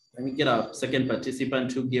 Let me get our second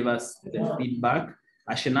participant who gave us the feedback.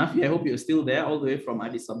 Ashinafi, I hope you're still there all the way from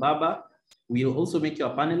Addis Ababa. We'll also make you a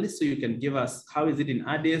panelist so you can give us, how is it in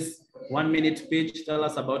Addis? 1 minute pitch, tell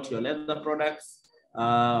us about your leather products.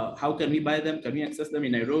 How can we buy them? Can we access them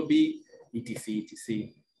in Nairobi? etc, etc.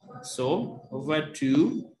 So over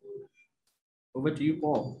to you,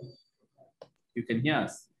 Paul. You can hear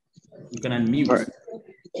us. You can unmute.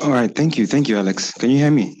 All right. Thank you, Alex. Can you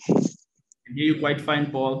hear me? I can hear you quite fine,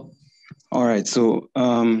 Paul. All right. So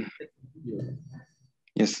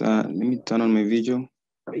yes, let me turn on my video.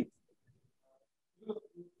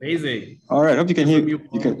 Amazing. All right. Hope you can hear me.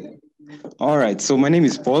 All right. So my name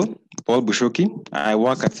is Paul Bushoki. I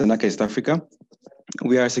work at Senaka East Africa.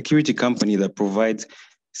 We are a security company that provides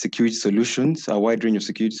security solutions, a wide range of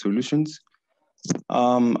security solutions.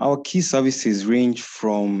 Our key services range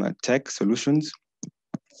from tech solutions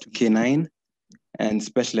to K9 and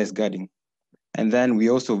specialized guarding. And then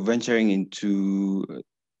we're also venturing into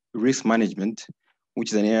risk management,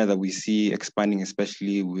 which is an area that we see expanding,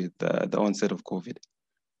 especially with the onset of COVID.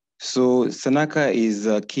 So Senaka is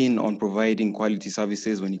keen on providing quality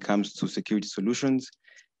services when it comes to security solutions.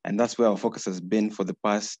 And that's where our focus has been for the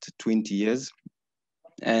past 20 years.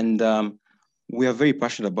 And we are very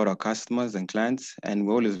passionate about our customers and clients, and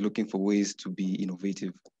we're always looking for ways to be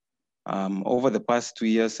innovative. Over the past 2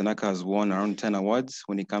 years, Senaka has won around 10 awards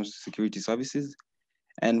when it comes to security services.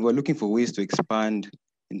 And we're looking for ways to expand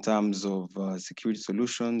in terms of security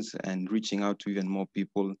solutions and reaching out to even more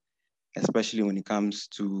people, especially when it comes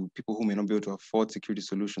to people who may not be able to afford security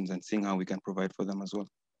solutions, and seeing how we can provide for them as well.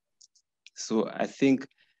 So I think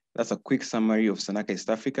that's a quick summary of Senaka East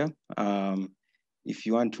Africa. If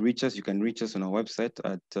you want to reach us, you can reach us on our website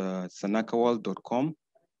at senakaworld.com.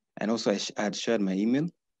 And also I had shared my email.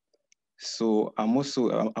 So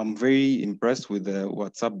I'm very impressed with the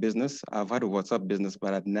WhatsApp business. I've had a WhatsApp business,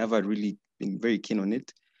 but I've never really been very keen on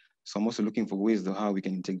it. So I'm also looking for ways to how we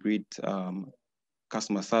can integrate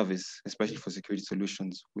customer service, especially for security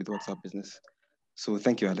solutions with WhatsApp business. So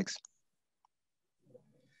thank you, Alex.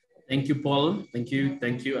 Thank you, Paul. Thank you.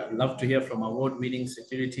 I'd love to hear from award-winning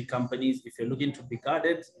security companies. If you're looking to be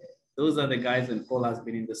guarded, those are the guys, and Paul has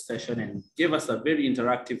been in this session and gave us a very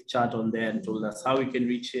interactive chat on there and told us how we can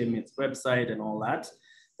reach him, his website and all that.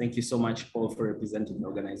 Thank you so much, Paul, for representing the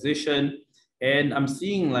organization. And I'm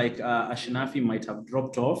seeing like Ashinafi might have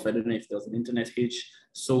dropped off. I don't know if there's an internet hitch.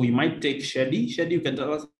 So we might take Shedi. Shedi, you can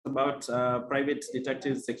tell us about private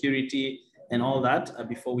detective security and all that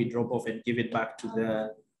before we drop off and give it back to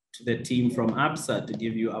the team from ABSA to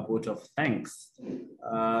give you a vote of thanks.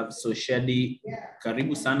 So Shedi,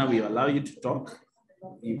 karibu sana, we allow you to talk.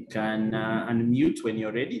 You can unmute when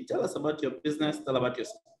you're ready. Tell us about your business, tell about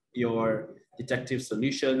your detective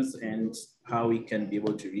solutions and how we can be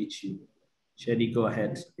able to reach you. Shedi, go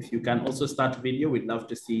ahead. If you can also start video, we'd love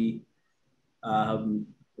to see,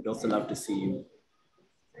 we'd also love to see you.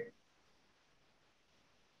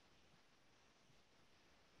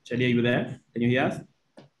 Shedi, are you there? Can you hear us?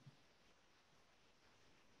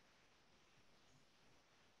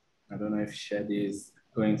 I don't know if Shedi is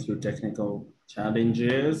going through technical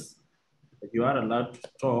challenges, but you are allowed to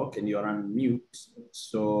talk and you're on mute.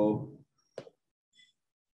 So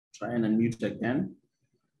try and unmute again.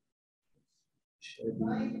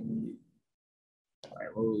 Shedi.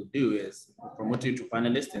 What we'll do is promote you to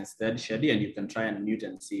panelist instead, Shedi, and you can try and unmute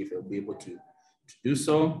and see if you'll be able to do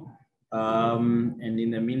so. And in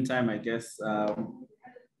the meantime, I guess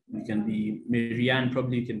we can be, Marianne,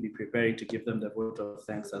 probably you can be preparing to give them the vote of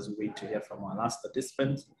thanks as we wait to hear from our last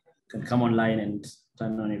participant. You can come online and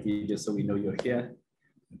turn on your video so we know you're here.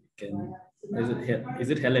 Is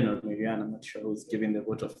it Helen or Marianne? I'm not sure who's giving the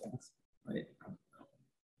vote of thanks. Right.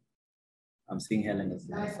 I'm seeing Helen as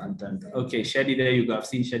unturned. Okay, Shadi, there you go. I've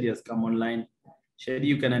seen Shadi has come online. Shadi,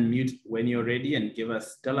 you can unmute when you're ready and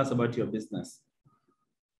tell us about your business.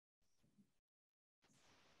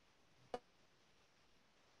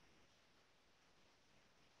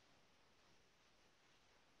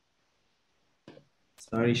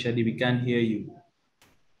 Sorry, Shadi, we can't hear you.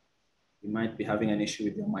 You might be having an issue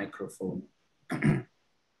with your microphone.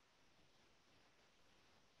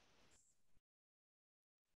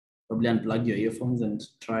 Probably unplug your earphones and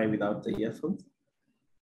try without the earphones.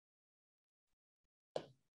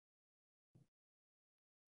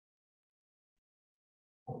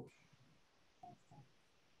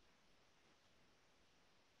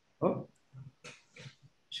 Oh,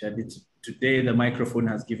 Shadi, today the microphone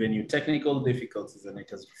has given you technical difficulties and it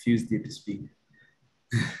has refused you to speak.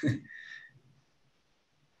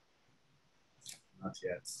 Not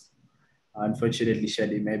yet. Unfortunately,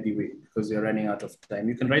 Shadi, maybe because we're running out of time.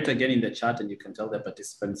 You can write again in the chat and you can tell the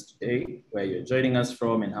participants today where you're joining us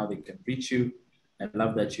from and how they can reach you. I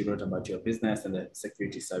love that you wrote about your business and the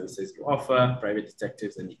security services you offer, private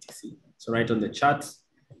detectives and etc. So write on the chat.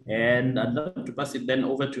 And I'd love to pass it then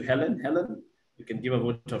over to Helen. Helen, you can give a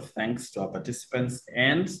vote of thanks to our participants.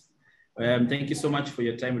 And thank you so much for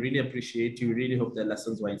your time. Really appreciate you. Really hope the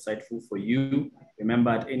lessons were insightful for you.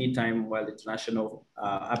 Remember, at any time while International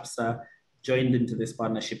APSA joined into this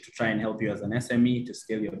partnership to try and help you as an SME to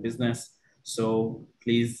scale your business. So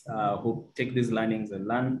please take these learnings and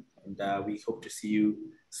learn, and we hope to see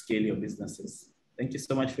you scale your businesses. Thank you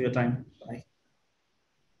so much for your time. Bye.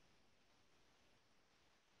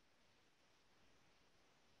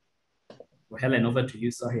 Well, Helen, over to you.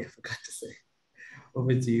 Sorry, I forgot to say.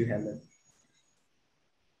 Over to you, Helen.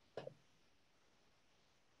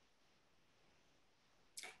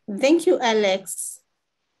 Thank you, Alex.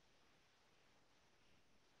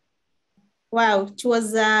 Wow, it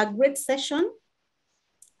was a great session.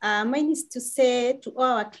 Mine is to say to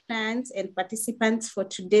all our clients and participants for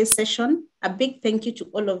today's session, a big thank you to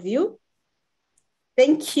all of you.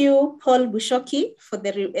 Thank you, Paul Bushoki,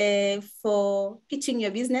 for pitching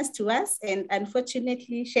your business to us. And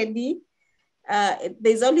unfortunately, Shadi,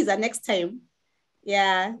 there's always a next time.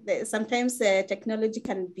 Yeah, sometimes technology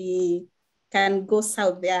can go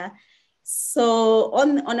south there. So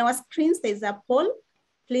on our screens, there's a poll.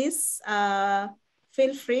 Please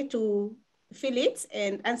feel free to fill it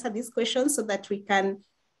and answer these questions so that we can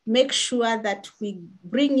make sure that we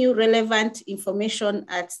bring you relevant information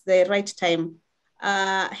at the right time.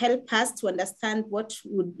 Help us to understand what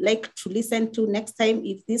we would like to listen to next time.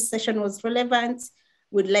 If this session was relevant,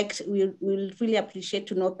 we'll really appreciate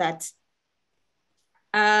to know that.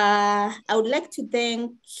 I would like to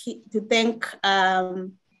thank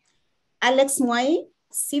Alex Mwai,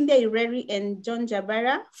 Cynthia Ureri, and John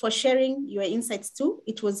Jabara for sharing your insights too.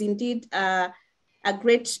 It was indeed a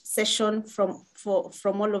great session from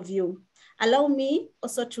all of you. Allow me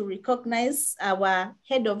also to recognize our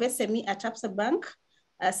head of SME at APSA Bank,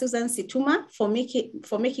 Susan Situma, for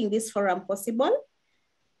making this forum possible.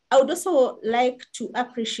 I would also like to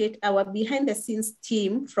appreciate our behind the scenes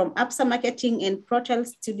team from APSA Marketing and Protel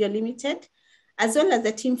Studio Limited, as well as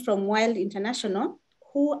the team from Wild International,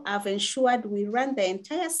 who have ensured we run the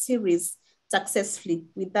entire series successfully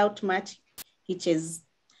without much hitches.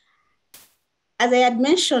 As I had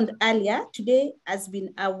mentioned earlier, today has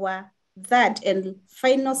been our third and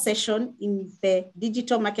final session in the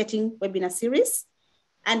digital marketing webinar series.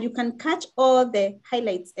 And you can catch all the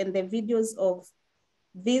highlights and the videos of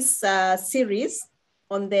this series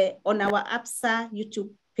on our APSA YouTube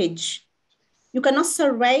page. You can also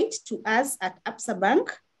write to us at APSA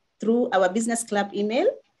Bank through our business club email,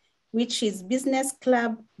 which is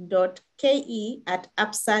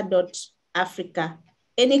businessclub.ke@apsa.africa.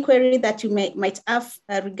 Any query that you might have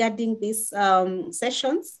regarding these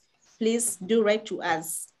sessions, please do write to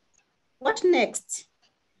us. What next?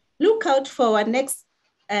 Look out for our next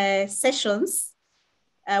sessions,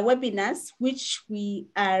 webinars, which we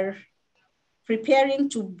are preparing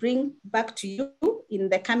to bring back to you in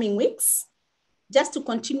the coming weeks, just to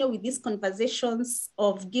continue with these conversations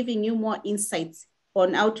of giving you more insights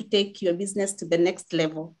on how to take your business to the next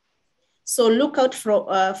level. So look out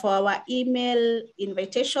for our email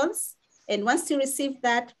invitations. And once you receive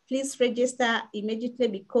that, please register immediately,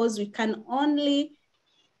 because we can only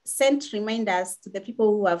send reminders to the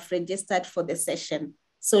people who have registered for the session.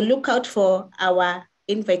 So look out for our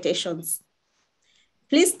invitations.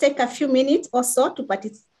 Please take a few minutes also to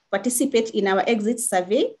participate in our exit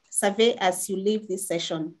survey as you leave this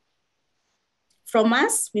session. From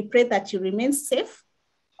us, we pray that you remain safe,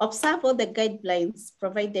 observe all the guidelines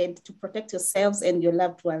provided to protect yourselves and your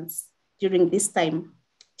loved ones during this time.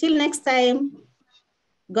 Till next time,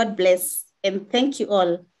 God bless and thank you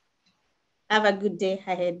all. Have a good day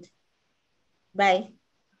ahead. Bye.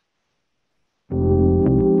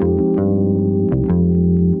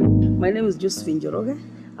 My name is Josephine Joroge,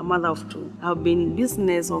 a mother of two. I've been in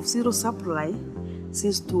business of zero supply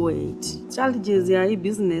since 2008. Challenges ya hii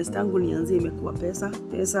business tangu nianzie imekuwa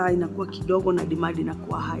pesa inakuwa kidogo na demand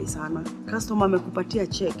inakuwa high sana. Customer amekupatia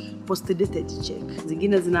check, post dated check.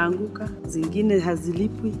 Zingine zinaanguka, zingine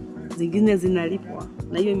hazilipwi, zingine zinalipwa.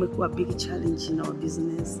 Na hiyo imekuwa big challenge in our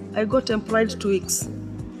business. I got employed 2 weeks.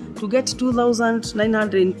 To get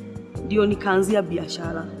 2,900 ndio nikaanzia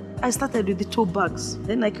biashara. I started with the 2 bags.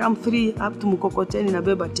 Then I come 3 up to mkokoteni na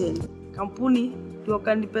beba 10. Kampuni ndio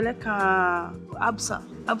kanipeleka Absa.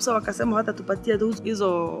 Absa wakasema hata tupatie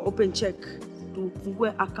hizo open check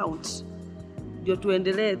tufungue account. Ndio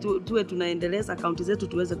tuendelee tuwe tunaendeleza account zetu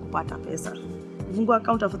tuweze kupata pesa. Kufungua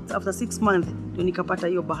account after 6 months ndio nikapata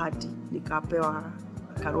hiyo bahati. Nikapewa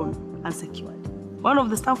Karon unsecured. One of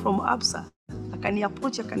the staff from Absa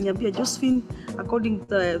akaniapproach akaniambia, Josephine, according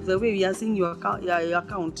to the way we are seeing your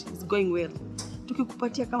account is going well.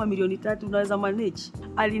 Tukikupatia kama milioni 3 unaweza manage.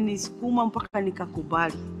 Alinisukuma mpaka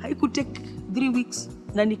nikakubali. Haiku take 3 weeks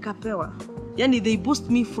na nikapewa. Yani they boost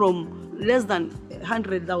me from less than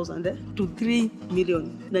 100,000 to 3 million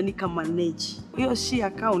na nika manage. Hiyo she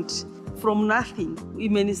account from nothing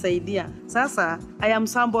imenisaidia. Sasa I am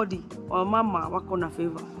somebody. Wamama wako na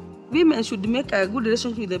favor. Women should make a good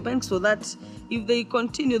relationship with the bank so that if they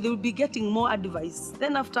continue, they will be getting more advice.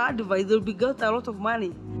 Then after advice, they will be getting a lot of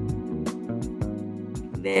money.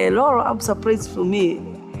 The Lord Absa prays for me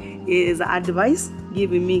is advice,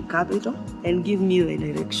 giving me capital and give me the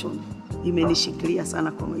direction. Imenishikilia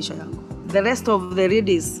sana kwa maisha yangu. The rest of the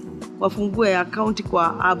ladies wafungue account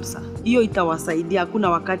kwa Absa. Hiyo itawasaidia, hakuna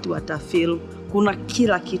wakati watafail. Kuna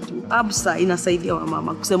kila kitu. Absa inasaidia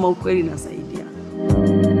wamama, kusema ukweli inasaidia.